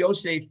parsha,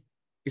 Yosef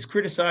is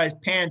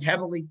criticized, panned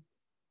heavily,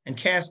 and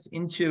cast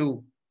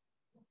into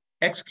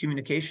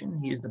excommunication.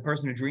 He is the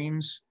person who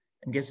dreams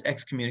and gets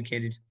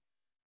excommunicated.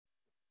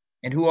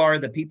 And who are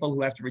the people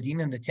who have to redeem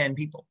him? The 10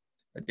 people.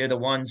 But they're the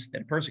ones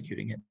that are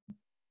persecuting him.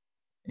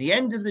 In the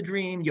end of the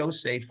dream,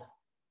 Yosef, in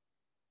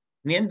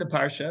the end of the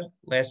parsha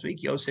last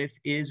week, Yosef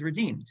is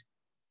redeemed.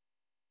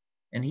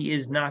 And he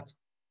is not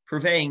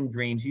purveying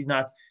dreams. He's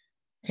not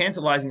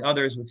tantalizing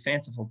others with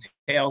fanciful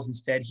tales.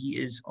 Instead, he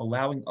is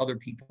allowing other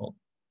people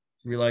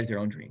to realize their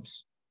own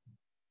dreams.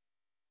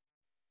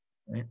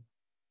 Right?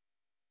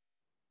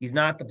 He's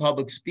not the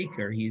public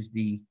speaker. He's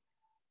the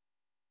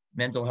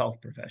mental health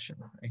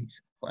professional. Right?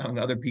 He's allowing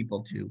other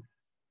people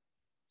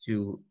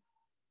to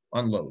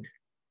unload.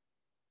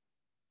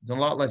 It's a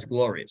lot less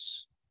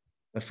glorious.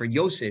 But for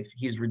Yosef,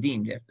 he is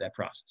redeemed after that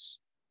process.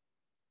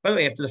 By the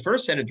way, after the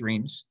first set of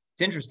dreams,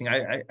 it's interesting.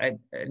 I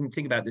didn't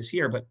think about this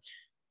here, but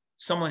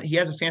he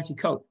has a fancy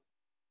coat,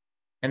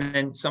 and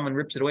then someone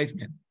rips it away from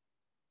him.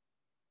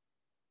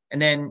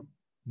 And then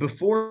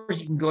before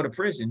he can go to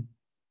prison,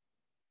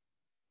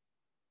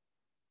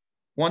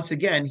 once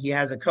again, he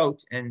has a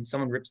coat, and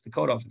someone rips the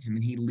coat off of him,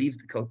 and he leaves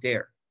the coat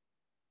there.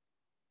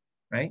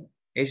 Right?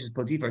 Ashes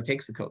Potiphar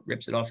takes the coat,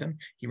 rips it off him,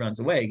 he runs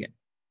away again.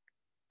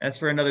 That's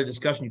for another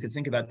discussion. You could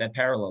think about that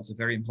parallel. It's a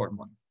very important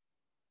one.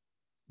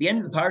 The end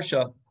of the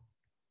parsha,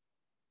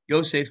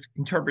 Yosef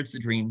interprets the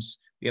dreams.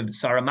 We have the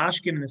Sarah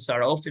Mashkim and the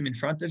Sarah Ophim in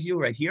front of you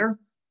right here.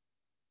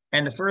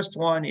 And the first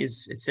one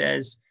is, it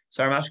says,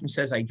 Sarah Mashkim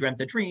says, I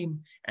dreamt a dream.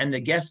 And the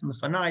Gef and the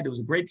Fanai, there was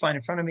a grapevine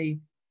in front of me.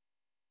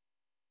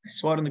 I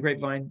saw it on the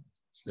grapevine.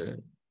 It's the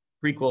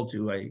prequel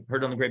to I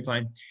heard on the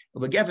grapevine.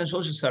 The Gef and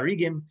Shosha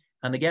Sarigim.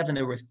 On the Gef,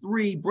 there were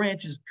 3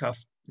 branches,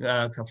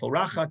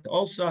 Kaforachat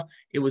also.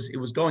 It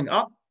was going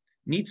up.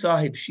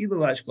 Nitzah Hibshilu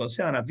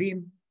Ashklosean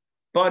Avim.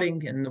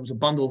 Budding, and there was a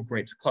bundle of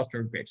grapes, a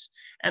cluster of grapes.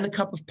 And the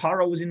cup of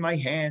paro was in my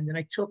hand, and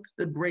I took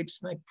the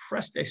grapes and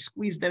I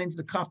squeezed them into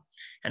the cup,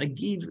 and I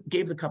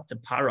gave the cup to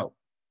Paro.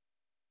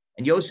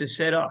 And Yosef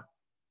said,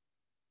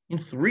 in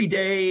 3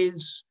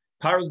 days,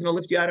 Paro's going to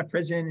lift you out of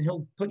prison, and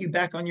he'll put you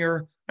back on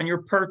your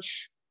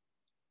perch,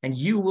 and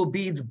you will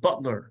be the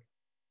butler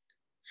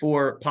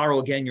for Paro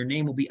again. Your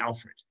name will be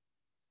Alfred.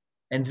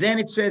 And then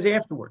it says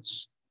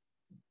afterwards,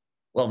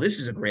 well, this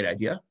is a great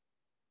idea.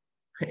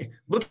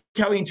 Look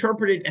how he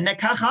interpreted, and that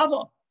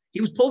Kachava,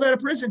 he was pulled out of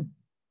prison.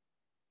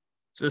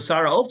 So the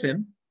Sarah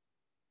Ophim,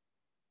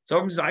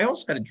 says, I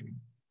also had a dream.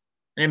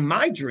 And in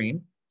my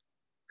dream,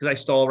 because I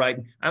stole right,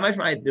 there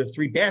were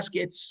 3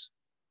 baskets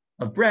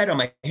of bread on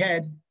my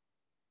head,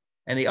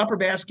 and the upper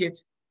basket,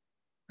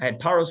 I had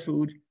Paro's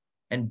food,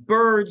 and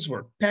birds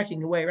were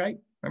pecking away, right?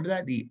 Remember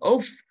that? The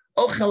Ochelo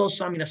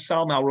Samina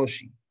Sal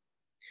Malroshi.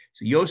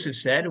 So Yosef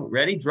said,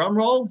 ready, drum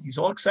roll, he's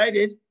all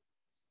excited.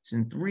 It's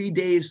in 3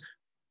 days.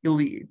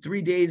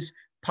 3 days,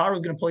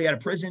 Paro's going to pull you out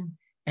of prison,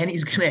 and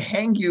he's going to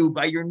hang you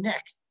by your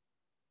neck.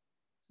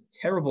 It's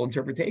a terrible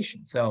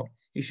interpretation. So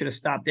he should have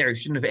stopped there. He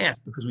shouldn't have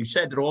asked, because we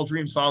said that all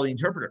dreams follow the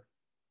interpreter.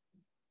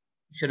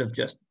 should have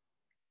just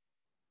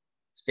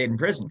stayed in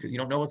prison because you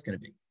don't know what's going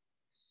to be.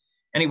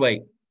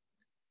 Anyway,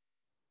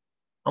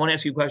 I want to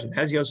ask you a question.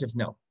 How does Yosef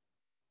know?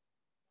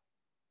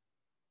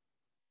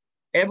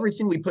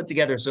 Everything we put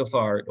together so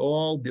far, it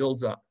all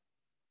builds up.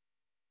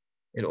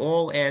 It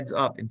all adds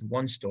up into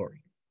one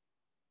story.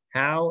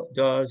 How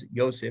does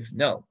Yosef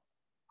know?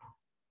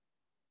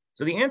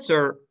 So the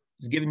answer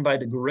is given by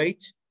the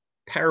great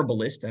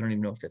parabolist. I don't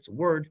even know if that's a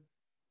word.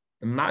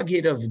 The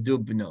Maggid of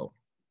Dubno,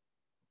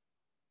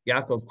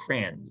 Yaakov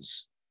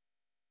Kranz.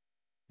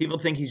 People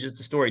think he's just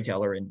a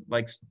storyteller and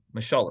likes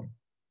Mashalim.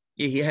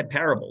 He had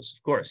parables,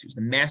 of course. He was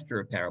the master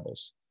of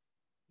parables.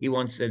 He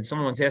once said,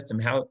 someone once asked him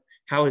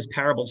how his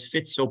parables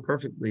fit so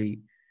perfectly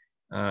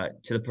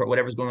to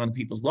whatever's going on in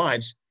people's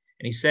lives.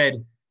 And he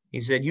said,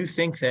 you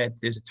think that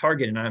there's a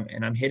target and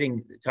I'm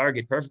hitting the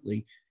target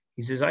perfectly.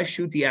 He says, I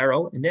shoot the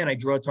arrow and then I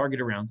draw a target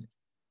around it.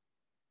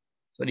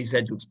 That's what he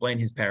said to explain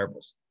his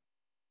parables.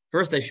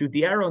 First, I shoot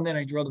the arrow and then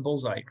I draw the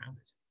bullseye around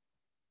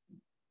it.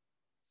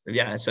 So,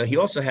 yeah, so he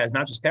also has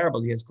not just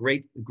parables, he has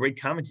great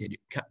commentary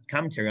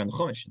on the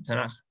Chumash and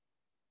Tanakh.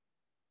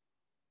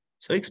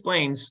 So he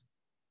explains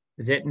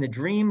that in the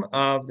dream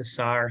of the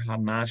Sar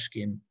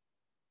HaMashkim,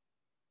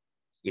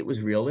 it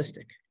was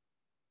realistic.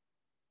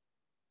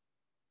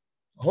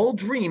 The whole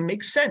dream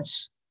makes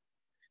sense.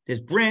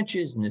 There's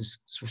branches and there's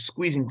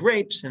squeezing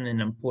grapes, and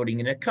then I'm putting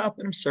in a cup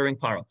and I'm serving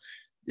paro.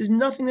 There's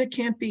nothing that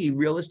can't be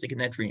realistic in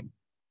that dream.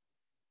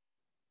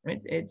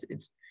 Right?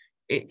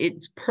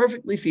 It's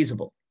perfectly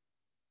feasible.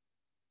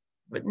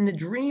 But in the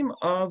dream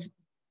of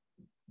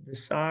the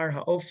Sar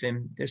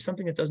HaOfim, there's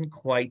something that doesn't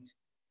quite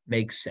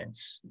make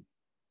sense.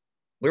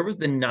 Where was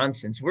the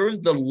nonsense? Where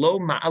was the lo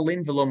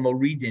ma'alin velo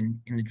moridin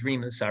in the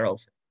dream of the Sar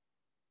HaOfim?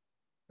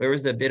 Where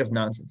was the bit of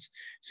nonsense?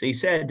 So he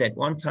said that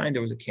one time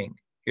there was a king.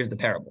 Here's the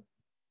parable.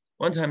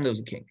 One time there was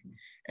a king,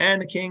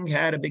 and the king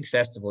had a big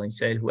festival. And he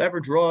said, whoever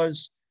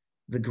draws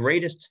the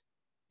greatest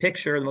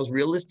picture, the most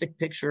realistic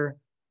picture,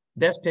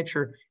 best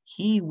picture,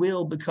 he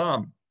will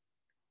become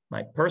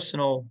my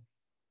personal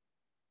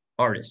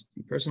artist,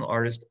 the personal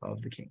artist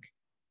of the king.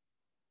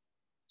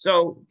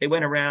 So they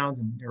went around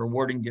and they're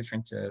awarding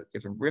different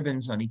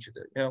ribbons on each of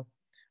the,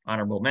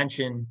 honorable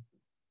mention,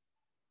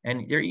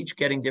 and they're each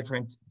getting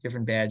different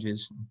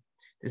badges.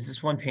 There's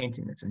this one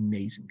painting that's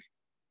amazing.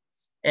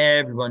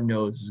 Everyone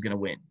knows is going to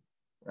win,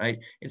 right?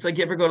 It's like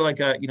you ever go to like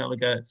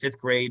a fifth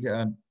grade,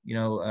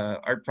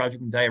 art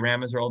project and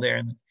dioramas are all there,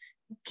 and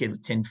the kid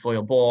with tin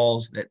foil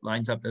balls that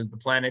lines up as the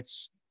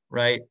planets,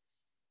 right?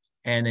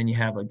 And then you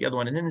have like the other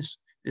one, and then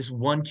this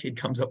one kid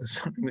comes up with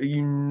something that he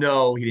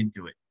didn't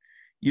do it.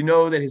 You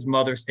know that his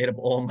mother stayed up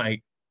all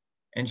night,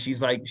 and she's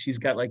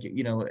got like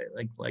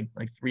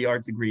 3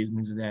 art degrees and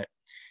things like that.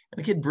 And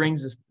the kid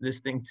brings this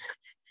thing.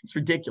 It's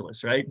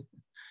ridiculous, right?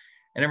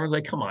 And everyone's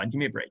like, "Come on, give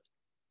me a break."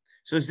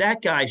 So as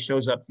that guy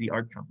shows up to the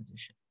art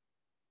competition,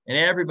 and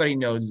everybody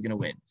knows he's going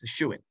to win, it's a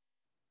shoo-in.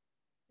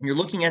 And you're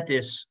looking at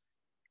this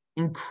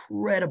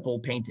incredible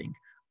painting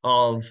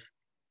of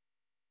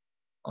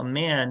a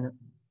man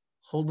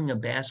holding a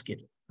basket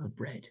of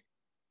bread,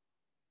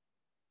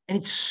 and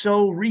it's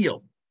so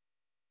real.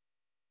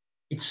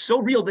 It's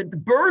so real that the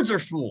birds are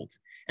fooled,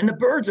 and the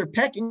birds are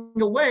pecking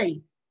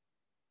away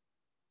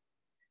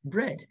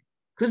bread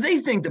because they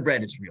think the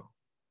bread is real.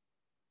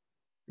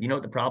 You know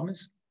what the problem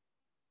is?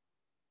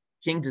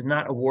 King does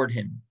not award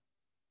him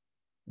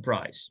the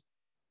prize.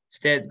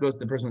 Instead, it goes to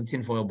the person with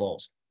tinfoil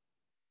balls.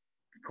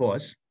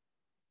 Because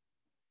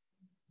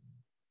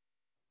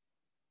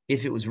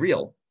if it was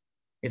real,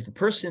 if the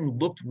person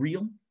looked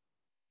real,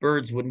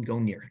 birds wouldn't go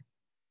near him.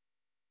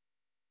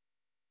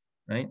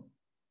 Right?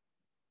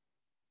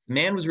 If the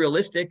man was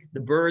realistic, the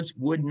birds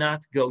would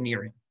not go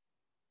near him.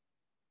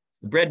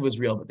 So the bread was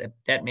real, but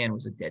that man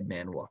was a dead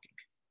man walking.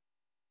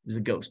 It was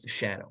a ghost, a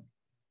shadow,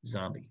 a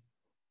zombie.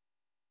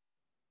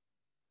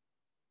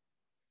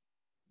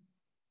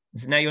 And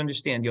so now you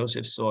understand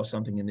Yosef saw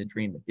something in the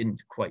dream that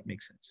didn't quite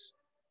make sense.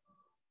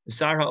 The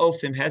Sar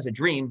HaOfim has a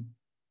dream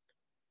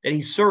that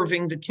he's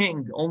serving the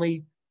king,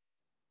 only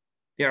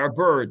there are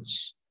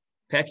birds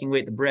pecking away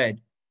at the bread.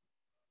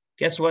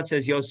 Guess what,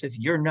 says Yosef?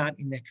 You're not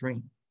in that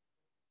dream.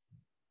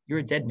 You're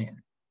a dead man.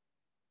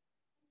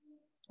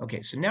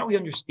 Okay, so now we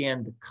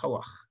understand the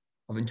koach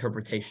of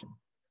interpretation,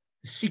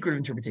 the secret of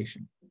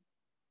interpretation.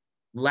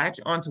 Latch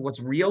onto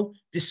what's real,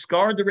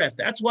 discard the rest.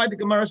 That's why the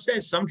Gemara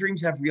says some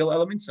dreams have real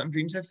elements, some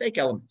dreams have fake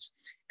elements.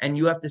 And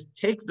you have to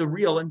take the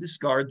real and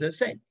discard the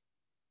fake.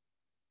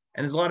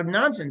 And there's a lot of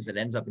nonsense that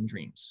ends up in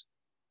dreams,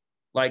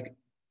 like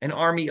an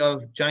army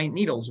of giant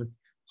needles with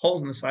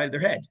holes in the side of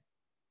their head.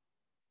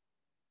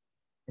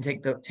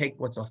 And take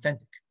what's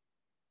authentic.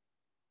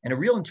 And a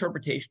real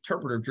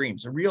interpreter of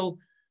dreams, a real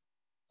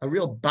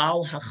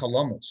Baal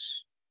HaChalamos,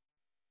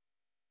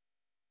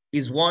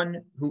 is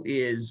one who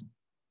is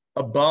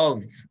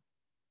above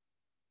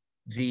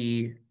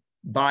the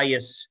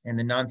bias and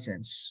the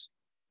nonsense,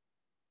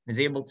 is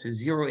able to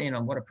zero in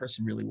on what a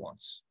person really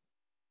wants.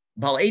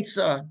 Baal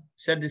Eitzah,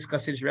 said this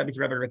Chassidish Rebbe to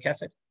Rebbe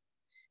Rekefet,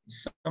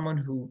 is someone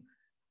who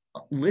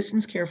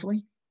listens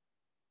carefully,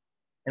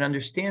 and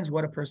understands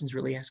what a person's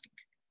really asking.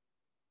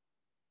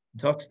 He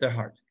talks to their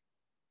heart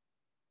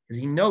because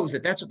he knows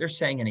that that's what they're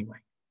saying anyway.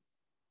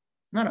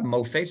 It's not a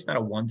mofe, it's not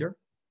a wonder.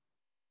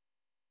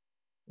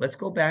 Let's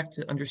go back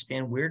to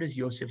understand, where does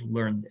Yosef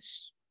learn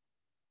this?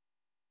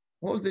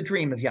 What was the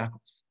dream of Yaakov?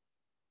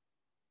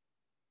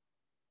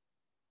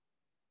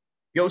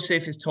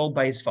 Yosef is told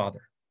by his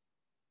father,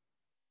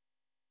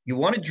 you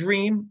want to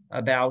dream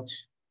about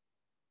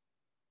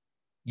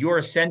your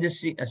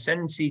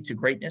ascendancy to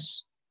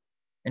greatness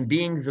and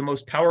being the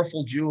most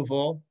powerful Jew of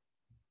all?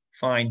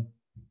 Fine.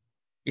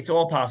 It's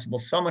all possible.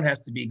 Someone has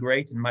to be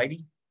great and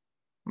mighty.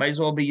 Might as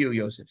well be you,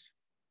 Yosef.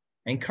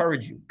 I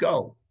encourage you.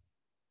 Go.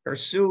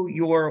 Pursue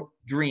your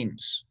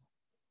dreams.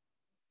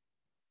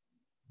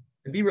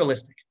 And be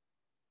realistic.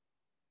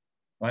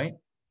 Right?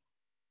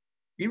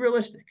 Be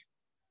realistic.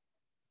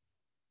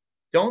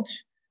 Don't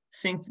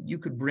think that you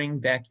could bring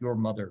back your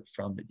mother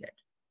from the dead.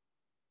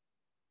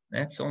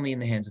 That's only in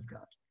the hands of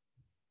God.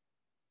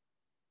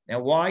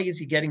 Now, why is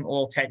he getting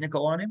all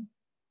technical on him?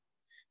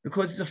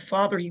 Because as a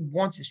father, he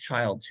wants his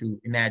child to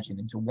imagine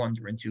and to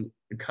wonder and to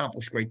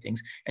accomplish great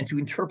things and to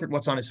interpret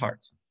what's on his heart.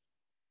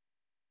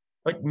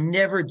 But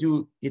never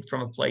do it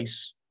from a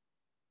place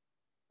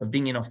of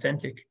being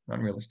inauthentic and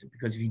unrealistic,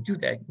 because if you do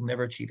that, you'll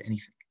never achieve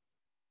anything.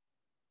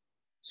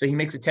 So he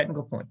makes a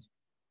technical point.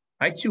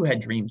 I too had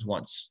dreams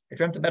once. I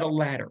dreamt about a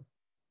ladder,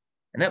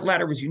 and that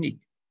ladder was unique.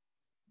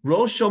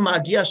 Rosho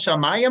magia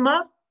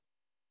shamayama,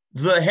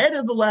 the head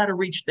of the ladder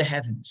reached the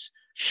heavens.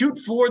 Shoot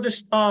for the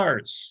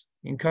stars.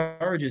 He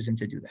encourages him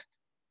to do that.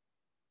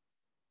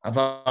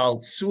 Aval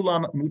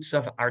sulam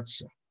mutzav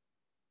artsa.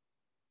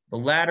 The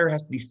ladder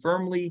has to be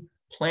firmly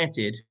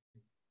planted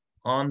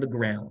on the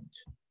ground.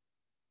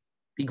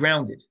 Be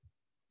grounded.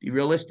 Be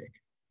realistic.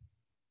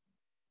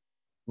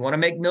 You want to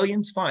make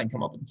millions? Fine,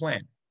 come up with a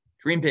plan.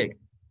 Dream big.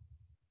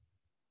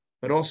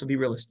 But also be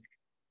realistic.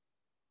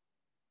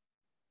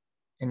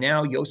 And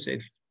now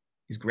Yosef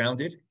is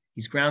grounded.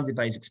 He's grounded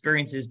by his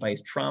experiences, by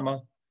his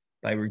trauma,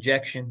 by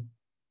rejection.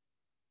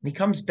 And he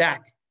comes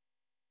back.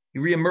 He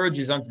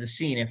reemerges onto the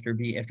scene after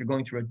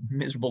going through a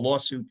miserable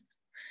lawsuit,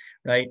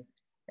 right?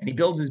 And he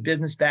builds his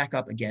business back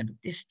up again. But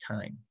this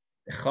time,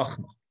 the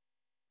chachma,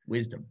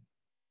 wisdom.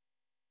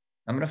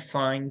 I'm going to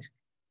find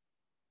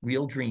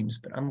real dreams,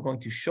 but I'm going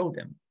to show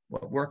them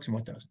what works and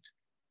what doesn't.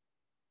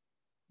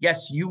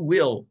 Yes, you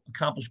will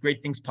accomplish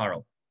great things,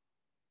 Paro,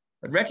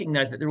 but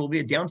recognize that there will be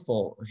a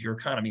downfall of your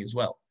economy as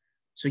well.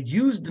 So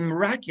use the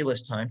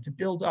miraculous time to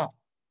build up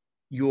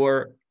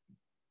your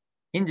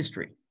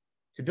industry,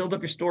 to build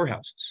up your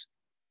storehouses.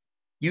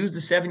 Use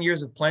the 7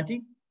 years of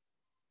plenty.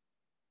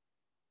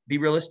 Be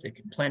realistic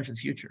and plan for the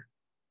future.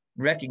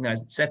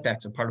 Recognize that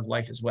setbacks are part of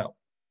life as well.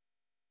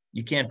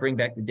 You can't bring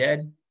back the dead,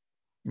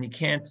 and you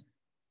can't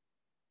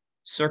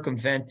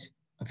circumvent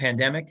a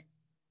pandemic,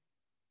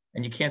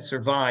 and you can't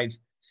survive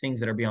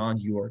things that are beyond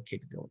your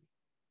capability.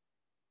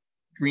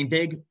 Dream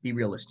big, be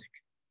realistic.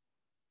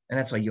 And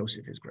that's why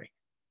Yosef is great.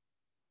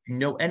 If you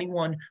know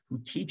anyone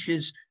who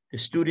teaches the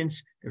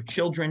students, their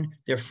children,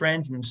 their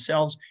friends, and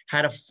themselves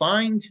how to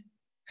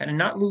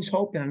not lose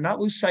hope and not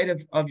lose sight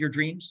of your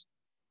dreams,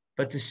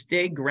 but to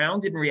stay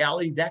grounded in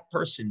reality, that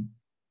person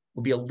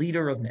will be a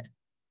leader of men.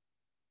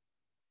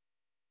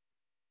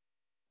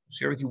 I'll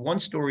share with you one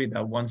story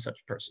about one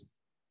such person.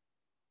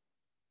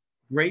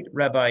 Great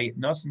Rabbi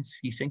Nosson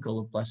Tzvi Finkel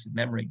of blessed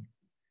memory,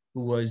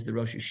 who was the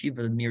Rosh Yeshiva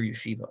of Mir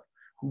Yeshiva,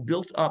 who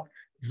built up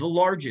the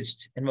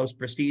largest and most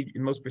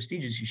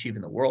prestigious yeshiva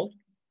in the world.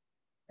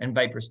 And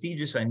by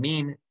prestigious, I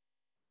mean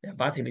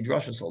Batei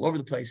Midrashos all over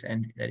the place,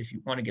 and that if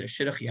you want to get a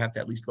shidduch, you have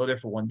to at least go there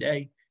for one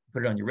day,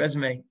 put it on your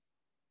resume.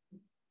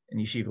 In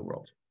the yeshiva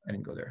world, I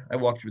didn't go there. I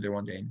walked through there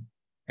one day,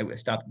 and I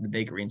stopped at the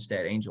bakery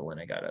instead, Angel, and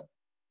I got a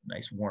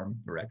nice warm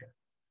bureka.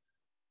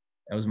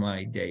 That was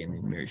my day in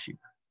the Mir Yeshiva.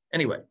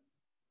 Anyway,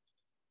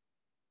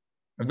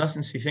 Rav Nosson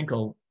Tzvi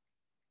Finkel,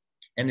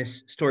 and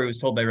this story was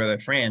told by Rabbi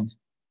Frand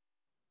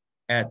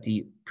at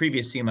the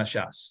previous Siyum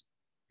HaShas,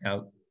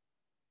 now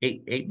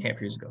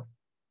 8.5 years ago.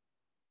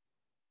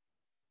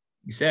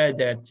 He said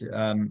that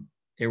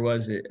he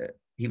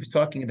was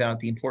talking about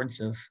the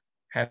importance of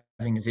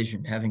having a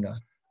vision, having a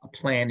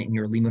plan in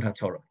your limud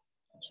haTorah,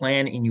 a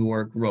plan in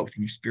your growth,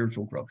 in your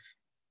spiritual growth.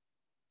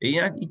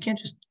 You can't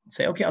just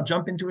say, okay, I'll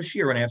jump into a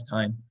shir when I have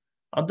time.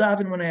 I'll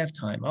daven when I have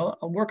time. I'll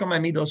work on my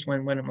midos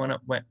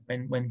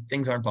when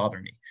things aren't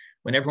bothering me,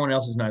 when everyone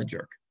else is not a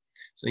jerk.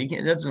 So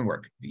that doesn't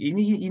work. You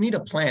need a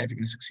plan if you're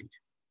going to succeed.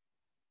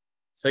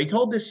 So he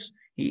told this.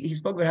 He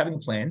spoke about having a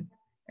plan,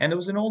 and there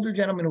was an older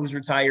gentleman who was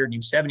retired, and he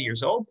was 70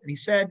 years old, and he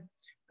said,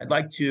 I'd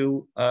like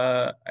to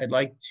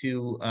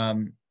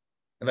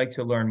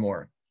learn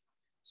more.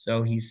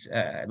 So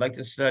I'd like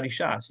to study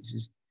Shas. He says,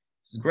 this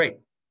is great.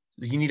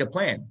 He says, you need a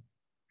plan.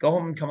 Go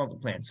home and come up with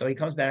a plan. So he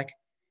comes back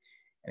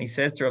and he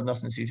says to Rav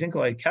Nosson Tzvi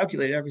Finkel, I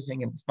calculated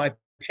everything, and with my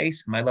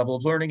pace, my level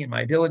of learning, and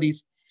my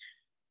abilities,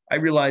 I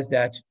realized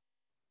that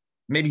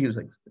maybe he was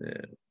like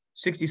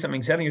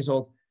 60-something, 7 years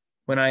old.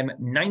 When I'm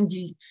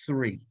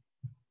 93,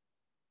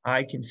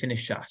 I can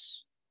finish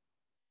Shas.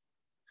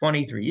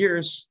 23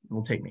 years it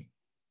will take me.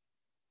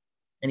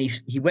 And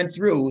he went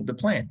through the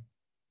plan.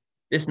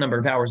 This number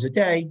of hours a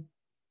day,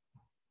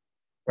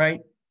 right?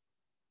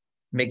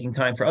 Making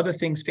time for other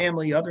things,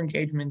 family, other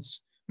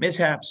engagements,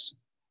 mishaps.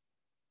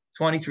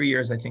 23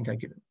 years, I think I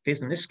could,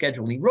 based on this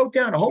schedule. And he wrote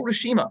down a whole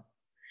Rishima.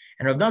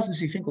 And Rav Nosson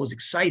Tzvi Finkel was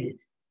excited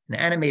and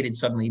animated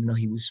suddenly, even though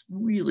he was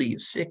really a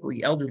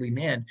sickly, elderly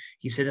man.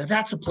 He said,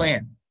 that's a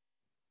plan.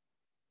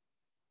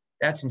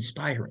 That's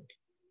inspiring.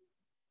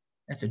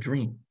 That's a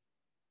dream.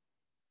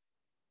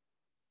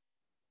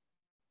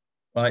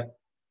 But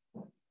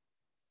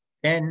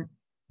then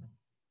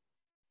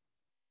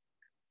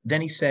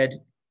he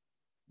said,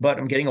 but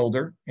I'm getting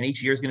older, and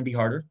each year is going to be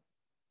harder.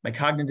 My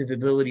cognitive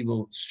ability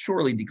will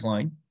surely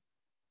decline.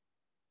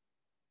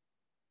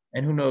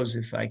 And who knows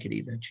if I could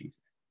even achieve that.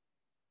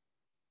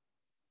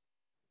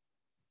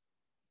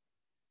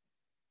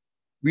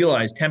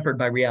 Realize, tempered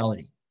by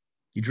reality.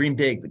 You dream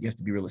big, but you have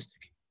to be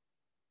realistic.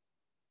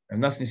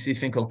 And Nosson Tzvi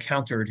Finkel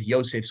countered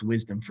Yosef's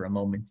wisdom for a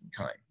moment in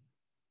time.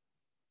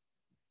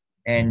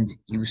 And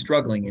he was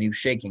struggling and he was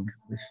shaking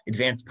with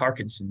advanced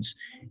Parkinson's,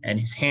 and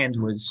his hand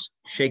was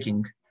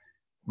shaking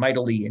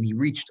mightily, and he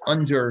reached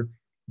under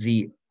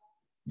the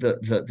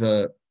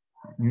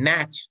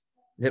mat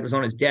that was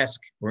on his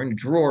desk or in a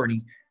drawer, and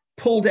he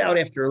pulled out,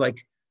 after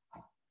like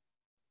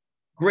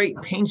great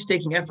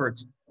painstaking effort,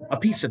 a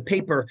piece of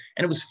paper,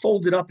 and it was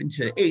folded up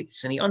into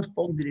eighths, and he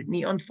unfolded it, and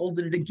he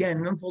unfolded it again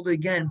and unfolded it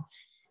again.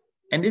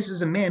 And this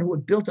is a man who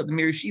had built up the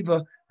Mir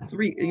Yeshiva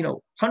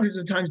hundreds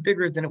of times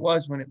bigger than it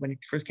was when it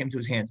first came to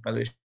his hands. By the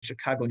way, a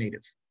Chicago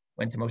native,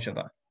 went to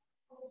Mosheva.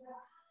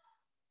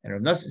 And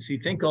Rav Nosson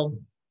Tzvi Finkel,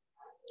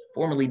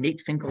 formerly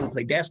Nate Finkel, who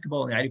played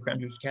basketball in the Ida Crown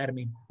Jewish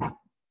Academy,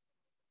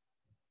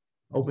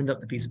 opened up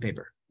the piece of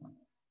paper.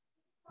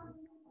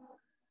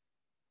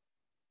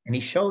 And he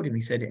showed him,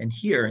 he said, and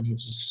he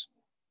was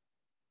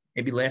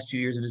maybe the last few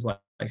years of his life,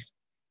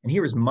 and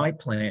here is my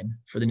plan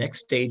for the next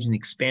stage in the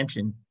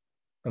expansion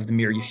of the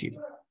Mir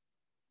Yeshiva.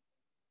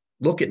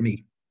 Look at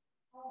me.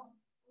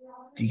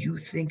 Do you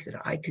think that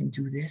I can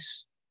do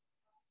this?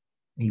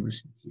 And he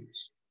was in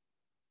tears.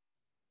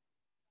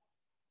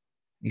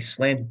 He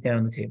slammed it down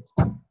on the table.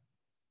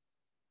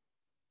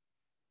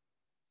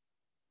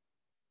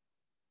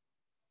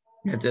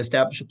 You have to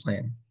establish a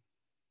plan.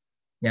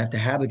 You have to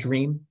have a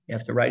dream. You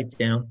have to write it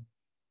down.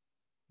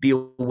 Be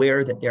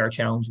aware that there are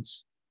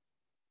challenges,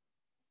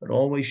 but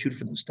always shoot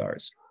for the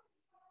stars.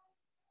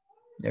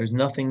 There's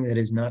nothing that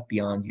is not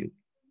beyond you,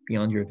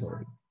 beyond your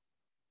ability.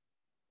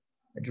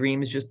 A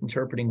dream is just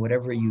interpreting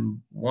whatever you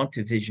want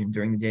to vision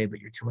during the day, but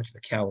you're too much of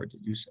a coward to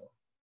do so.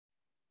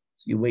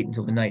 So you wait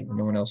until the night when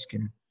no one else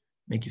can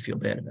make you feel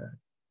bad about it.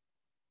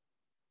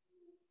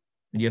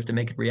 But you have to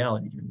make it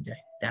reality during the day.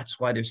 That's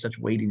why there's such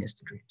weightiness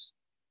to dreams.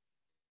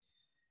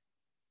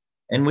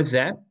 And with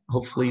that,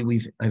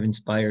 hopefully I've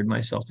inspired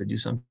myself to do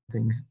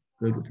something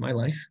good with my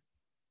life.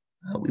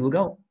 We will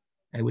go.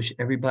 I wish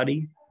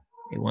everybody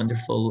a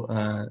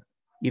wonderful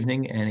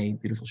evening and a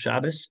beautiful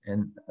Shabbos.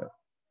 And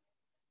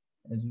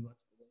as we watch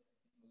the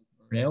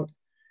burn out,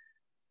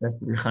 the rest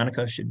of your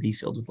Hanukkah should be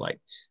filled with light.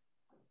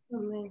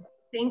 Amen.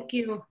 Thank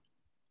you.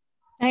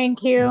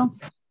 Thank you. Thank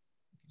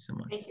you so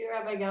much. Thank you,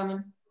 Rabbi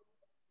Gelman.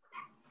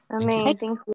 Amen. Thank you.